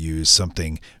times we'll use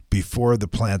something before the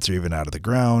plants are even out of the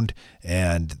ground,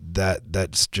 and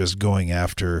that's just going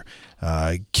after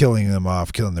killing them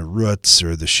off, killing the roots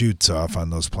or the shoots off on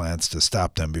those plants to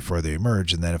stop them before they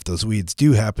emerge. And then if those weeds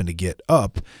do happen to get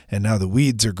up and now the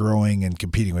weeds are growing and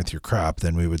competing with your crop,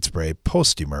 then we would spray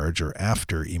post-emerge or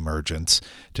after emergence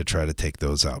to try to take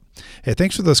those out. Hey,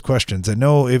 thanks for those questions. I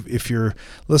know if you're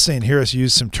listening and hear us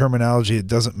use some terminology that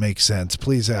doesn't make sense,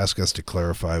 please ask us to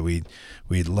clarify. We'd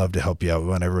love to help you out. We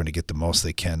want everyone to get the most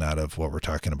they can out of what we're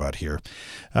talking about here.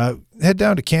 Head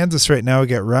down to Kansas right now. We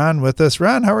got Ron with us.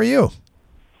 Ron, how are you?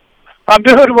 I'm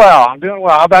doing well.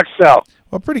 How about yourself?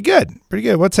 Well, pretty good.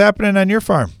 What's happening on your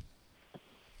farm?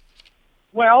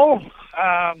 Well,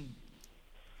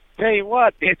 tell you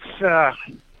what, it's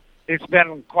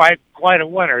been quite a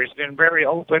winter. It's been very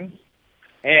open,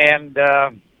 and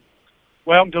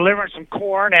I'm delivering some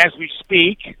corn as we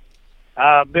speak.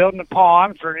 Building a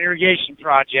pond for an irrigation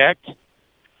project,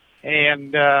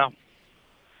 and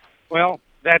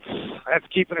that's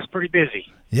keeping us pretty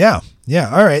busy. Yeah.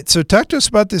 All right. So talk to us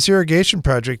about this irrigation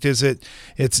project.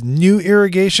 It's new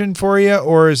irrigation for you,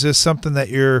 or is this something that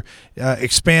you're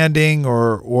expanding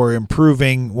or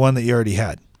improving one that you already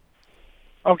had?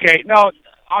 Okay. No,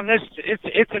 on this,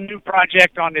 it's a new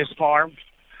project on this farm.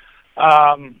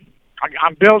 I'm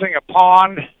building a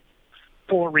pond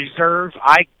for reserve.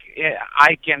 I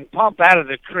can pump out of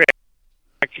the creek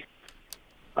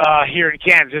here in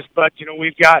Kansas, but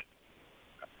we've got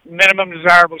minimum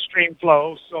desirable stream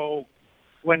flow. So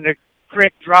when the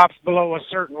creek drops below a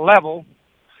certain level,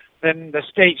 then the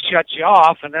state shuts you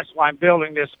off, and that's why I'm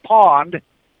building this pond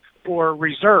for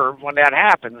reserve when that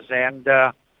happens. And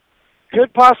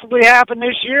could possibly happen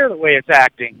this year the way it's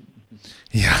acting.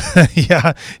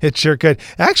 Yeah, it sure could.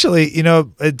 Actually,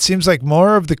 it seems like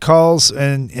more of the calls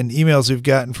and emails we've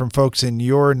gotten from folks in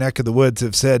your neck of the woods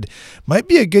have said, might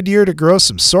be a good year to grow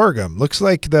some sorghum. Looks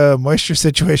like the moisture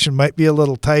situation might be a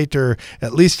little tight or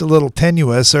at least a little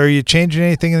tenuous. Are you changing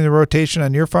anything in the rotation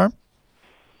on your farm?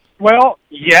 Well,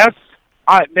 yes,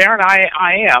 Darren,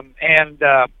 I am. And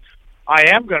I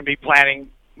am going to be planting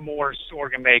more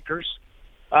sorghum acres.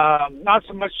 Not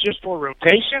so much just for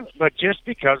rotation, but just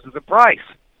because of the price.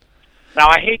 Now,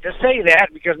 I hate to say that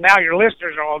because now your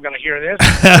listeners are all going to hear this.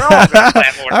 They're all going to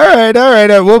plant more. All right.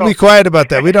 We'll be quiet about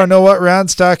that. We don't know what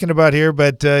Ron's talking about here,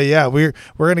 but yeah, we're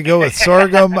going to go with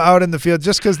sorghum out in the field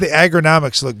just because the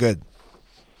agronomics look good.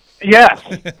 Yes,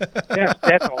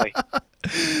 definitely.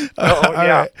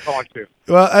 Going to.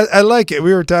 Well, I like it.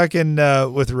 We were talking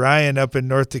with Ryan up in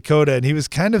North Dakota, and he was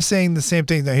kind of saying the same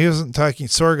thing. Now, he wasn't talking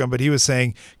sorghum, but he was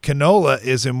saying canola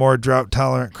is a more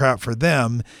drought-tolerant crop for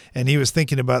them, and he was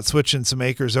thinking about switching some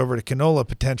acres over to canola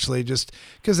potentially just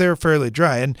because they were fairly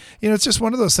dry. And, it's just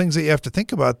one of those things that you have to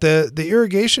think about. The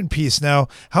irrigation piece now,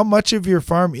 how much of your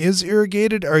farm is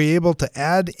irrigated? Are you able to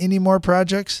add any more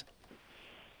projects?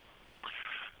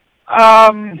 I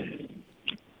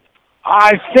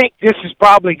think this is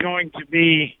probably going to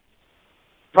be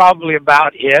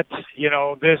about it.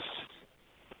 This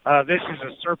is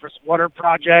a surface water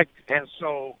project, and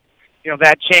so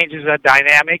that changes the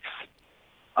dynamics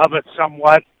of it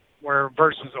somewhat. Where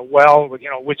versus a well,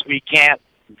 which we can't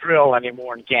drill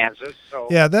anymore in Kansas. So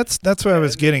yeah, that's what I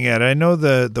was getting at. I know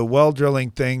the well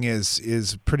drilling thing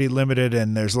is pretty limited,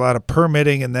 and there's a lot of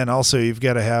permitting, and then also you've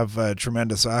got to have a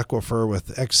tremendous aquifer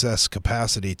with excess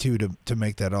capacity too to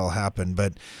make that all happen.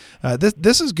 But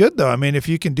this is good though. I mean, if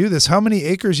you can do this, how many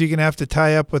acres are you gonna have to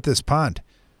tie up with this pond?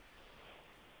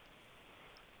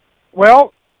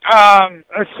 Well,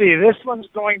 let's see. This one's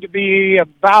going to be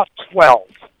about 12.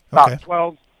 About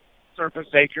 12 surface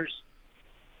acres.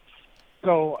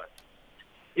 So,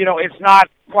 it's not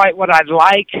quite what I'd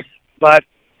like, but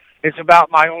it's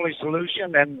about my only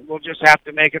solution, and we'll just have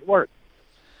to make it work.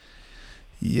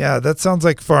 Yeah, that sounds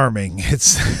like farming.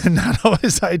 It's not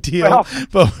always ideal,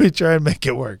 but we try and make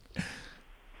it work.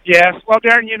 Yes. Well,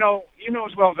 Darren, you know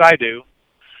as well as I do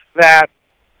that,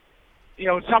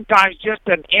 sometimes just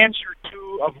an inch or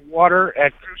two of water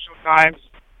at crucial times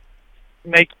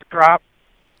makes the crop.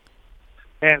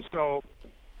 And so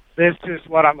this is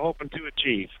what I'm hoping to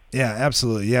achieve. Yeah,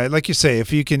 absolutely. Yeah, like you say,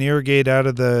 if you can irrigate out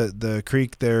of the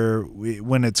creek there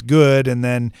when it's good, and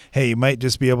then, hey, you might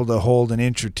just be able to hold an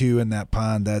inch or two in that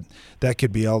pond, that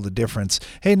could be all the difference.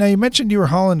 Hey, now you mentioned you were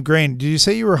hauling grain. Did you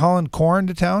say you were hauling corn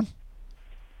to town?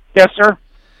 Yes, sir.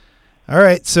 All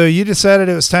right, so you decided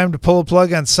it was time to pull a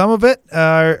plug on some of it.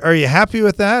 Are you happy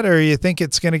with that, or you think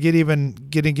it's going to get even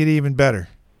better?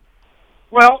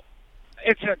 Well,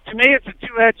 to me, it's a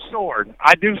two-edged sword.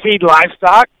 I do feed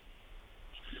livestock,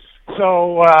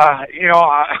 so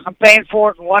I'm paying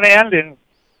for it on one end and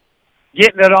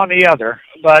getting it on the other.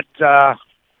 But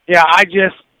yeah, I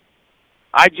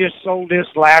just sold this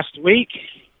last week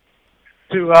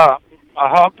to a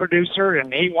hog producer,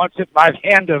 and he wants it by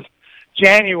the end of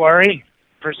January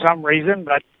for some reason.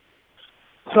 But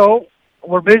so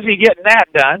we're busy getting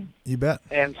that done. You bet.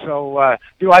 And so,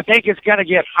 do I think it's going to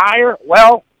get higher?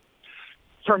 Well,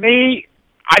 for me,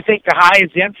 I think the high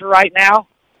is in for right now.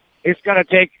 It's going to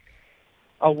take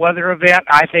a weather event,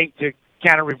 I think, to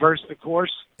kind of reverse the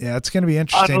course. Yeah, it's going to be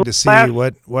interesting to see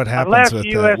what happens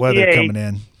with the weather coming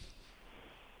in.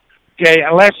 Okay,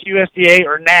 unless USDA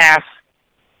or NASS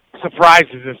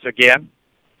surprises us again,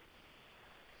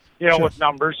 Sure. with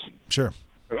numbers. Sure.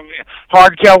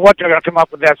 Hard to tell what they're going to come up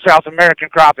with that South American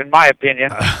crop, in my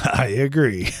opinion. I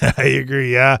agree.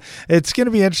 Yeah, it's going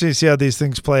to be interesting to see how these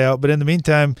things play out. But in the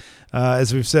meantime,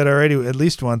 as we've said already, at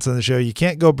least once on the show, you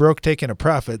can't go broke taking a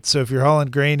profit. So if you're hauling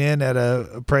grain in at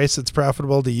a price that's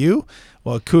profitable to you,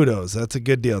 well, kudos. That's a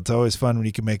good deal. It's always fun when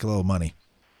you can make a little money.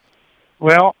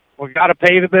 Well, we got to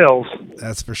pay the bills.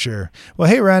 That's for sure. Well,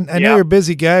 hey, Ron, I know you're a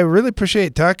busy guy. I really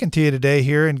appreciate talking to you today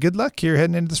here, and good luck here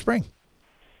heading into the spring.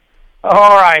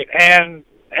 All right, and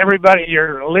everybody,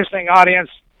 your listening audience,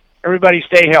 everybody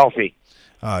stay healthy.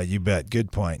 You bet.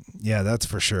 Good point. Yeah, that's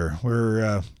for sure.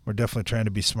 We're definitely trying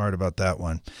to be smart about that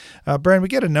one. Brian, we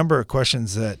get a number of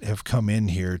questions that have come in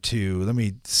here too. Let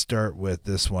me start with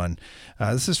this one.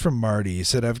 This is from Marty. He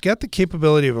said, I've got the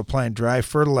capability of applying dry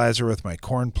fertilizer with my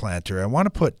corn planter. I want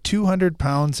to put 200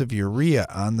 pounds of urea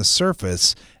on the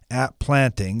surface at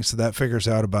planting, so that figures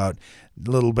out about a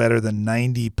little better than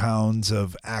 90 pounds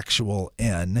of actual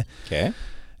N. Okay.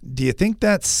 Do you think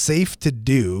that's safe to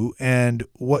do, and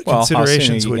what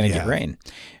considerations would you have?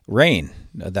 Rain.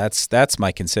 That's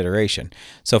my consideration.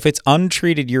 So if it's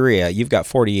untreated urea, you've got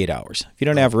 48 hours. If you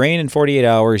don't have rain in 48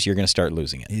 hours, you're going to start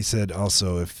losing it. He said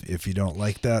also if you don't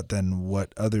like that, then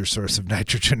what other source of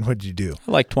nitrogen would you do?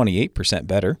 I like 28%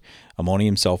 better.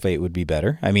 Ammonium sulfate would be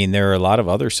better. I mean, there are a lot of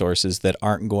other sources that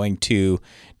aren't going to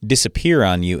disappear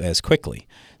on you as quickly.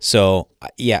 So,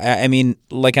 yeah, I mean,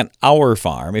 like on our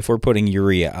farm, if we're putting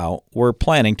urea out, we're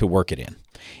planning to work it in.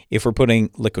 If we're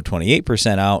putting liquid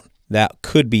 28% out, that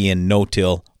could be in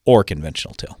no-till or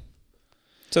conventional till.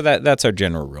 So that's our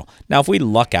general rule. Now, if we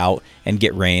luck out and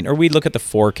get rain, or we look at the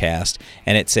forecast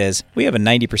and it says we have a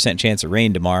 90% chance of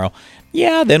rain tomorrow,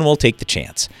 yeah, then we'll take the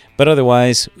chance. But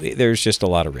otherwise, there's just a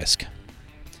lot of risk.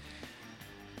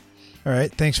 All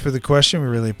right, thanks for the question. We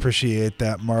really appreciate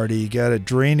that, Marty. You got a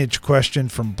drainage question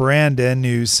from Brandon,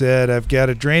 who said, I've got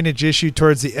a drainage issue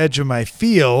towards the edge of my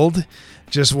field.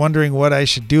 Just wondering what I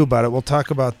should do about it. We'll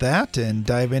talk about that and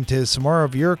dive into some more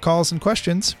of your calls and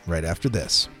questions right after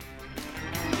this.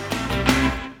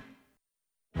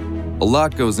 A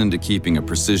lot goes into keeping a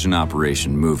precision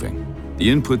operation moving. The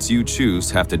inputs you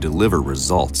choose have to deliver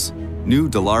results. New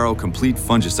Delaro Complete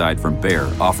Fungicide from Bayer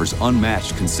offers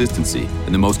unmatched consistency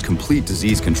and the most complete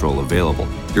disease control available.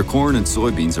 Your corn and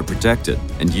soybeans are protected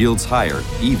and yields higher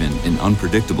even in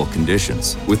unpredictable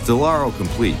conditions. With Delaro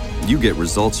Complete, you get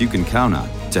results you can count on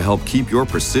to help keep your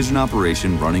precision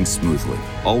operation running smoothly.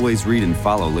 Always read and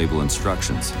follow label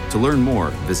instructions. To learn more,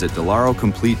 visit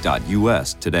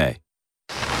delarocomplete.us today.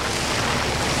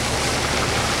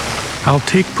 I'll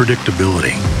take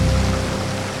predictability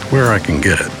where I can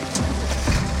get it.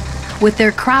 With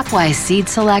their CropWise seed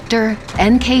selector,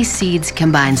 NK Seeds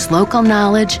combines local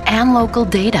knowledge and local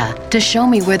data to show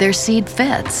me where their seed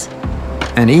fits.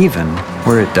 And even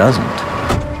where it doesn't.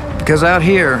 Because out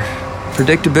here,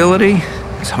 predictability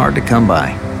is hard to come by.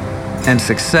 And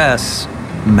success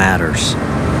matters.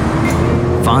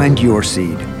 Find your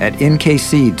seed at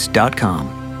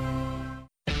nkseeds.com.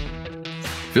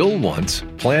 Fill once,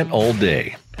 plant all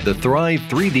day. The Thrive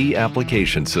 3D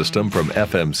application system from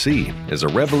FMC is a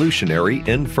revolutionary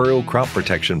in-furrow crop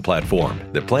protection platform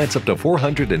that plants up to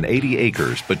 480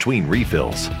 acres between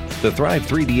refills. The Thrive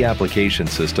 3D application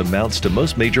system mounts to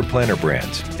most major planter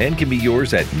brands and can be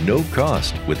yours at no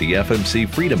cost with the FMC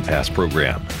Freedom Pass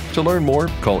program. To learn more,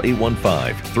 call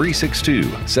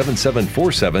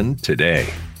 815-362-7747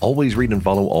 today. Always read and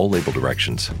follow all label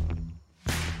directions.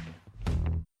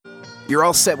 You're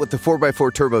all set with the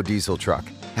 4x4 turbo diesel truck.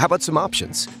 How about some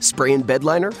options? Spray and bed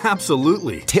liner?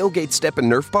 Absolutely. Tailgate step and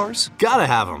Nerf bars? Gotta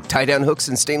have them. Tie-down hooks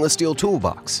and stainless steel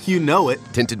toolbox? You know it.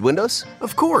 Tinted windows?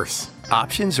 Of course.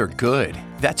 Options are good.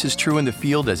 That's as true in the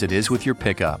field as it is with your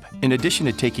pickup. In addition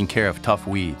to taking care of tough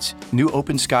weeds, new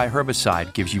Open Sky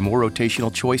herbicide gives you more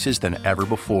rotational choices than ever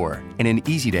before and an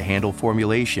easy-to-handle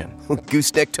formulation.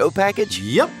 Gooseneck tow package?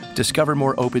 Yep. Discover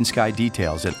more Open Sky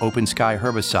details at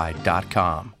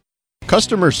OpenSkyHerbicide.com.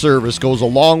 Customer service goes a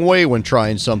long way when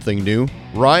trying something new.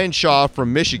 Ryan Shaw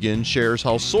from Michigan shares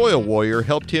how Soil Warrior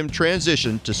helped him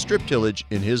transition to strip tillage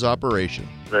in his operation.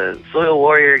 The Soil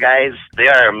Warrior guys, they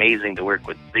are amazing to work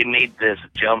with. They made this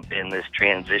jump in this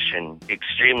transition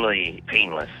extremely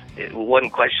painless. One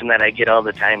question that I get all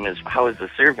the time is, how is the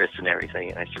service and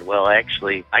everything? And I said, well,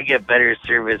 actually, I get better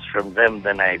service from them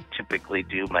than I typically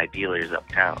do my dealers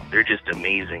uptown. They're just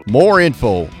amazing. More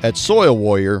info at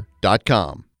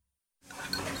soilwarrior.com.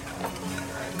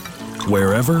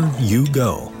 Wherever you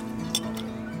go,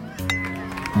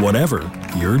 whatever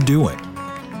you're doing,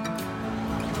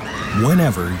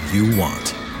 whenever you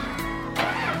want.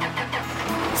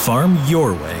 Farm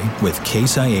your way with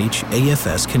Case IH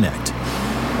AFS Connect.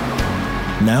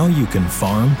 Now you can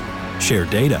farm, share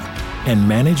data, and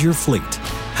manage your fleet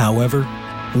however,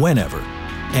 whenever,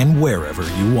 and wherever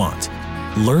you want.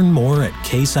 Learn more at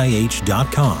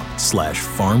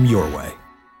caseih.com/farmyourway.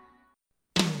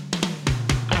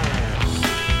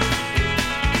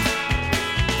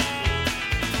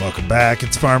 Welcome back.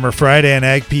 It's Farmer Friday on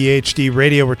Ag PhD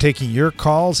Radio. We're taking your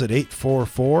calls at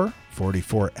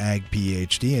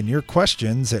 844-44-AG-PhD and your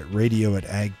questions at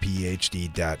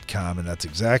radio@agphd.com. And that's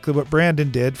exactly what Brandon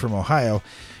did from Ohio.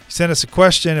 He sent us a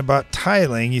question about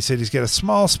tiling. He said he's got a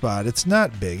small spot. It's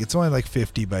not big. It's only like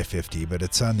 50 by 50, but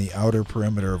it's on the outer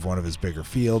perimeter of one of his bigger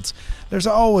fields. There's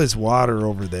always water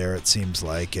over there, it seems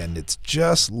like, and it's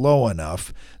just low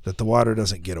enough that the water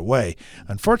doesn't get away.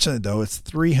 Unfortunately, though, it's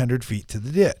 300 feet to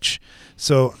the ditch.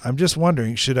 So I'm just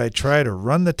wondering, should I try to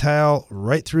run the tile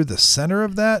right through the center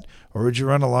of that, or would you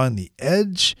run along the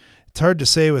edge? It's hard to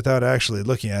say without actually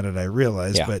looking at it, I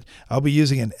realize, but I'll be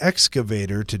using an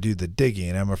excavator to do the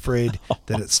digging. I'm afraid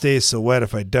that it stays so wet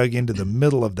if I dug into the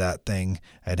middle of that thing,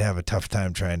 I'd have a tough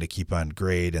time trying to keep on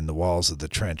grade, and the walls of the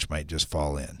trench might just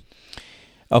fall in.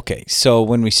 Okay, so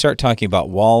when we start talking about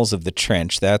walls of the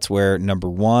trench, that's where, number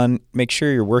one, make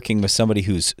sure you're working with somebody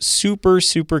who's super,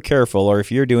 super careful, or if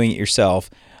you're doing it yourself,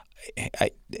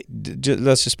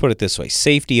 let's just put it this way.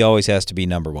 Safety always has to be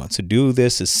number one. So do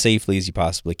this as safely as you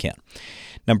possibly can.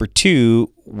 Number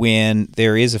two, when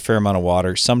there is a fair amount of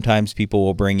water, sometimes people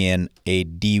will bring in a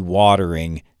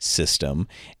dewatering system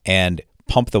and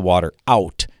pump the water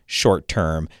out short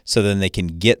term, so then they can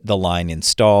get the line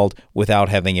installed without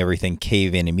having everything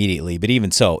cave in immediately. But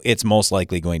even so, it's most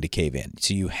likely going to cave in.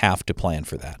 So you have to plan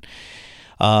for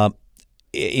that.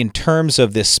 In terms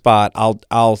of this spot,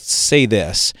 I'll say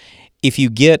this. If you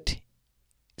get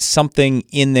something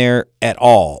in there at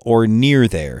all or near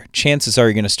there, chances are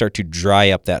you're going to start to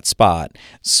dry up that spot.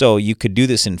 So you could do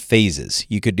this in phases.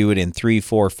 You could do it in 3,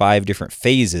 4, 5 different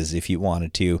phases if you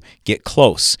wanted to get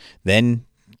close. Then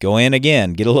go in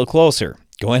again, get a little closer.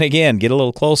 Go in again, get a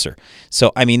little closer.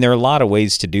 So, I mean, there are a lot of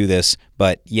ways to do this,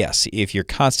 but yes, if you're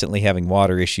constantly having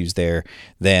water issues there,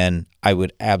 then I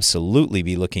would absolutely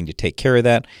be looking to take care of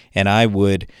that. And I'll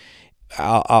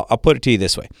put it to you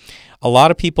this way. A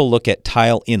lot of people look at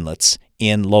tile inlets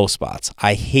in low spots.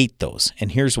 I hate those,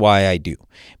 and here's why I do.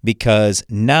 Because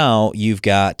now you've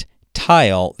got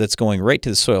tile that's going right to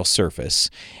the soil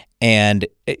surface, and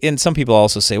some people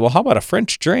also say, well, how about a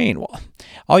French drain? Well,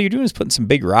 all you're doing is putting some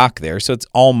big rock there, so it's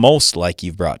almost like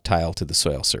you've brought tile to the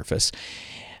soil surface.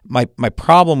 My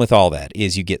problem with all that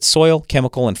is you get soil,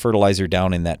 chemical, and fertilizer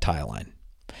down in that tile line.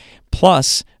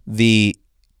 Plus, the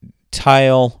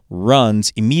tile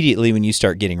runs immediately when you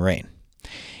start getting rain.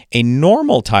 A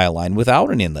normal tile line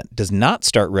without an inlet does not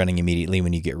start running immediately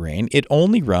when you get rain. It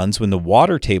only runs when the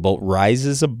water table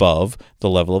rises above the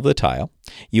level of the tile.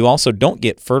 You also don't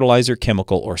get fertilizer,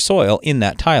 chemical, or soil in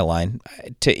that tile line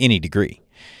to any degree.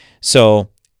 So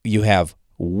you have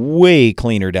way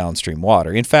cleaner downstream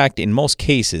water. In fact, in most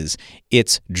cases,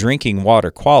 it's drinking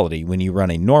water quality when you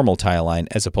run a normal tile line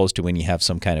as opposed to when you have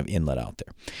some kind of inlet out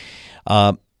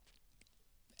there.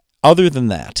 Other than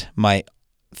that, my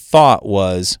thought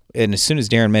was, and as soon as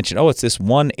Darren mentioned, it's this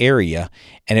one area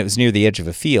and it was near the edge of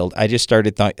a field, I just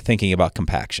started thinking about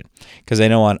compaction. Because I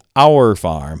know on our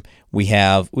farm, we've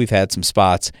had some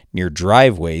spots near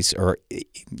driveways, or,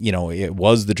 it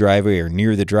was the driveway or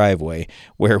near the driveway,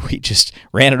 where we just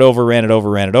ran it over,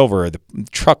 or the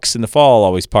trucks in the fall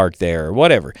always parked there, or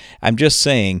whatever. I'm just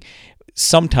saying,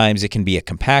 sometimes it can be a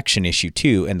compaction issue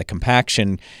too, and the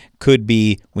compaction could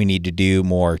be we need to do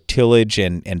more tillage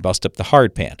and bust up the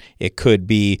hard pan. It could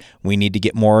be we need to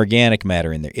get more organic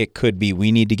matter in there. It could be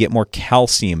we need to get more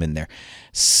calcium in there.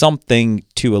 Something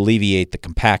to alleviate the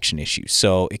compaction issue.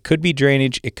 So it could be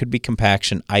drainage, it could be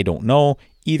compaction, I don't know.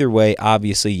 Either way,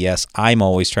 obviously, yes, I'm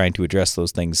always trying to address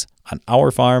those things on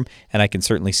our farm, and I can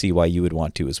certainly see why you would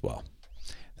want to as well.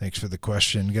 Thanks for the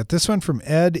question. Got this one from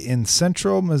Ed in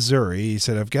central Missouri. He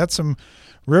said, I've got some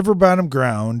river bottom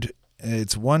ground.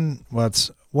 It's one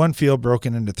field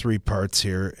broken into 3 parts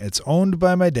here. It's owned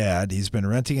by my dad. He's been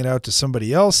renting it out to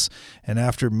somebody else, and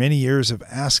after many years of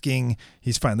asking,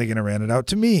 he's finally going to rent it out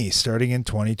to me starting in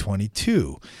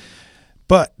 2022.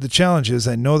 But the challenge is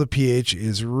I know the pH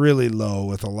is really low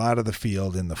with a lot of the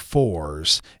field in the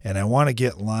 4s, and I want to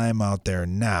get lime out there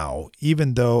now,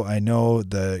 even though I know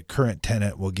the current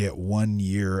tenant will get 1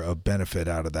 year of benefit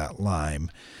out of that lime.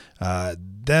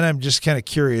 Then I'm just kind of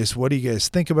curious, what do you guys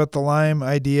think about the lime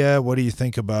idea? What do you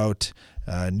think about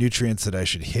nutrients that I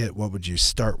should hit? What would you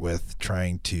start with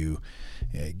trying to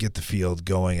get the field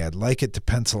going? I'd like it to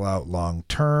pencil out long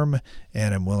term,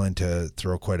 and I'm willing to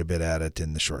throw quite a bit at it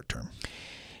in the short term.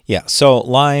 Yeah, so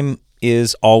lime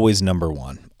is always number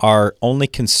one. Our only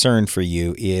concern for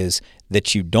you is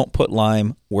that you don't put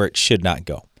lime where it should not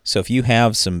go. So if you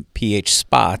have some pH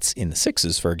spots in the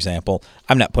 6s, for example,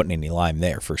 I'm not putting any lime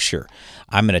there for sure.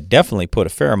 I'm going to definitely put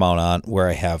a fair amount on where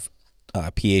I have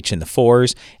pH in the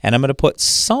 4s, and I'm going to put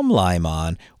some lime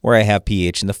on where I have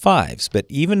pH in the 5s. But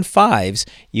even 5s,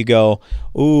 you go,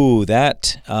 ooh,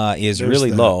 that is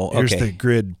really low. Here's Okay. the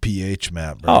grid pH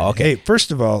map, Brian. Oh, okay. Hey, first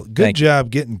of all, good job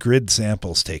getting grid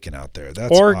samples taken out there.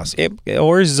 That's awesome.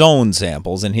 Or zone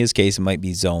samples. In his case, it might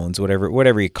be zones,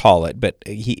 whatever you call it. But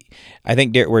I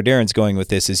think where Darren's going with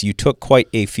this is you took quite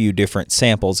a few different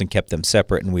samples and kept them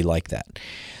separate, and we like that.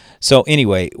 So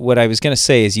anyway, what I was going to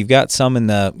say is you've got some in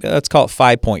the, let's call it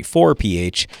 5.4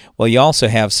 pH. Well, you also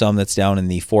have some that's down in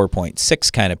the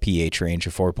 4.6 kind of pH range, or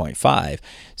 4.5.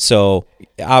 So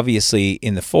obviously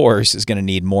in the 4s is going to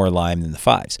need more lime than the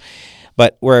 5s.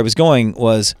 But where I was going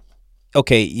was,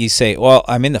 okay, you say, well,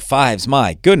 I'm in the 5s.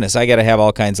 My goodness, I got to have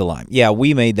all kinds of lime. Yeah,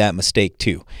 we made that mistake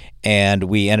too. And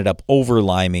we ended up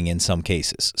over-liming in some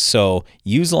cases. So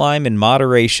use lime in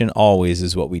moderation always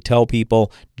is what we tell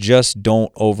people. Just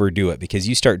don't overdo it, because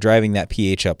you start driving that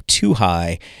pH up too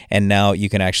high, and now you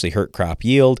can actually hurt crop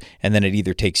yield, and then it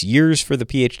either takes years for the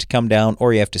pH to come down,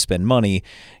 or you have to spend money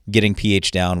getting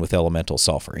pH down with elemental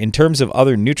sulfur. In terms of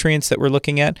other nutrients that we're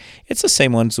looking at, it's the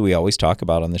same ones that we always talk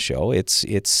about on the show.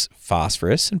 It's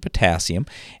phosphorus and potassium,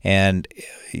 and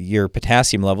your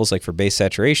potassium levels, like for base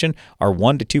saturation, are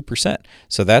 1 to 2% 2%.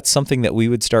 So that's something that we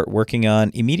would start working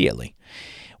on immediately.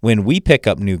 When we pick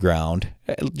up new ground,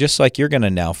 just like you're going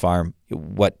to now farm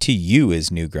what to you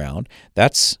is new ground,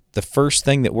 that's the first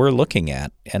thing that we're looking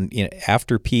at. And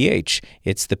after pH,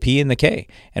 it's the P and the K.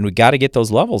 And we got to get those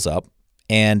levels up.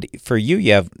 And for you,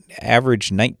 you have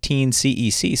average 19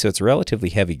 CEC, so it's relatively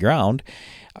heavy ground.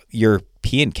 Your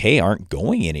P and K aren't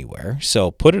going anywhere.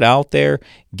 So put it out there,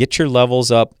 get your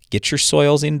levels up, get your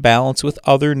soils in balance with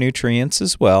other nutrients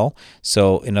as well.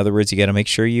 So in other words, you got to make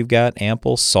sure you've got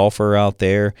ample sulfur out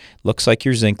there. Looks like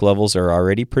your zinc levels are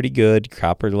already pretty good.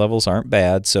 Copper levels aren't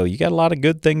bad. So you got a lot of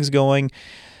good things going,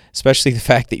 especially the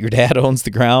fact that your dad owns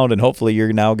the ground and hopefully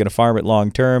you're now going to farm it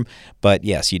long term. But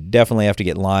yes, you definitely have to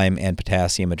get lime and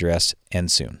potassium addressed, and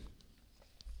soon.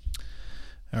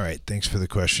 All right, thanks for the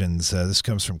questions. This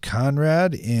comes from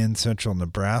Conrad in central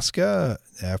Nebraska.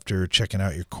 After checking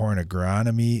out your corn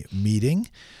agronomy meeting,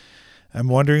 I'm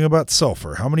wondering about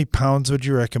sulfur. How many pounds would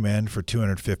you recommend for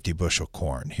 250 bushel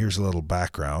corn? Here's a little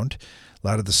background. A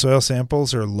lot of the soil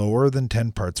samples are lower than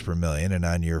 10 parts per million, and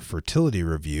on your fertility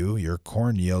review, your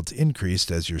corn yields increased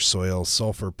as your soil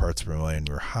sulfur parts per million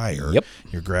were higher. Yep.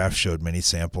 Your graph showed many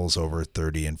samples over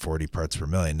 30 and 40 parts per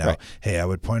million. Now, Hey, I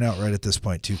would point out right at this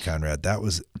point too, Conrad, that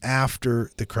was after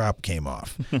the crop came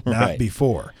off, not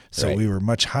before. So we were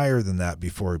much higher than that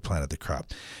before we planted the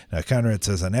crop. Now, Conrad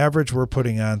says, on average, we're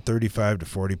putting on 35 to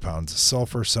 40 pounds of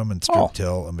sulfur, some in strip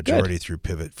till, a majority through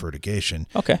pivot fertigation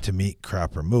to meet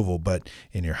crop removal. But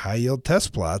in your high yield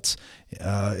test plots,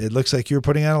 it looks like you're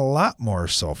putting on a lot more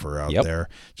sulfur out there.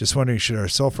 Just wondering, should our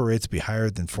sulfur rates be higher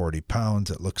than 40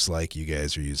 pounds? It looks like you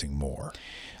guys are using more.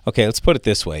 Okay, let's put it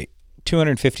this way.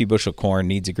 250 bushel corn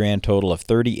needs a grand total of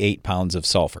 38 pounds of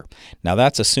sulfur. Now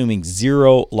that's assuming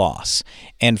zero loss.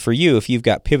 And for you, if you've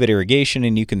got pivot irrigation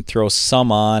and you can throw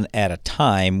some on at a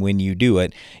time when you do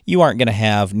it, you aren't going to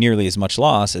have nearly as much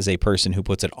loss as a person who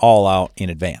puts it all out in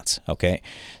advance. Okay,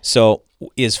 so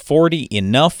is 40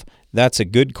 enough? That's a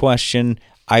good question.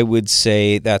 I would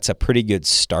say that's a pretty good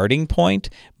starting point,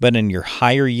 but in your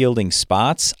higher yielding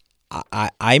spots,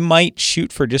 I might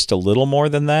shoot for just a little more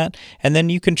than that, and then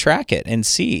you can track it and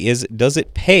see, does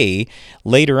it pay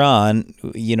later on,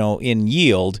 in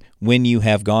yield when you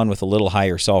have gone with a little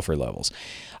higher sulfur levels.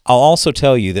 I'll also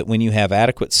tell you that when you have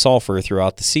adequate sulfur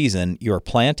throughout the season, your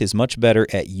plant is much better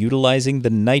at utilizing the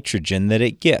nitrogen that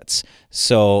it gets.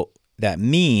 So that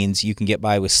means you can get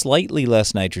by with slightly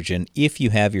less nitrogen if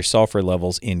you have your sulfur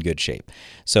levels in good shape.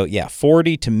 So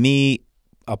 40 to me,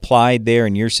 applied there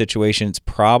in your situation, it's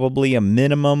probably a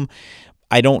minimum.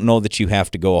 I don't know that you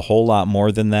have to go a whole lot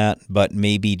more than that, but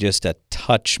maybe just a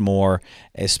touch more,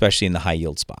 especially in the high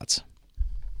yield spots.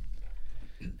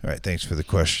 All right, thanks for the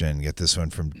question. Get this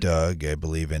one from Doug, I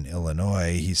believe in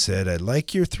Illinois. He said, I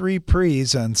like your 3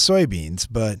 pre's on soybeans,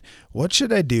 but what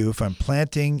should I do if I'm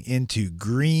planting into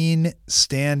green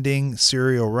standing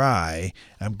cereal rye?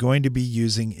 I'm going to be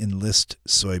using Enlist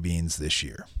soybeans this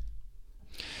year.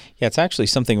 Yeah, it's actually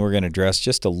something we're going to address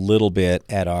just a little bit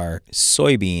at our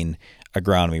soybean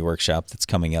agronomy workshop that's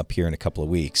coming up here in a couple of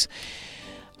weeks.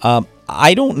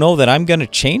 I don't know that I'm going to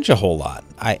change a whole lot.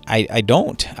 I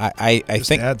don't. I just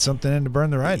think add something in to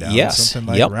burn the rye down. Yes.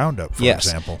 Something like Roundup, for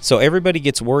example. So everybody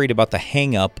gets worried about the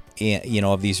hang-up,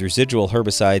 of these residual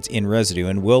herbicides in residue.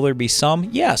 And will there be some?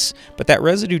 Yes. But that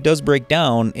residue does break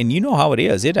down, and you know how it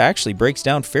is. It actually breaks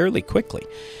down fairly quickly.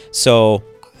 So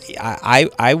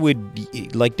I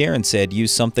would, like Darren said,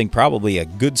 use something, probably a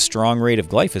good strong rate of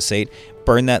glyphosate,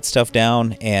 burn that stuff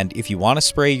down, and if you want to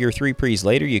spray your 3 pre's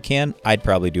later, you can. I'd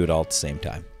probably do it all at the same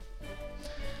time.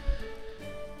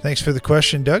 Thanks for the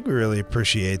question, Doug. We really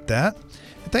appreciate that.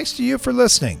 And thanks to you for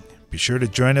listening. Be sure to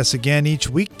join us again each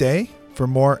weekday for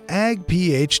more Ag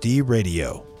PhD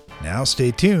Radio. Now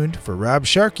stay tuned for Rob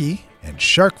Sharkey and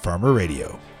Shark Farmer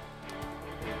Radio.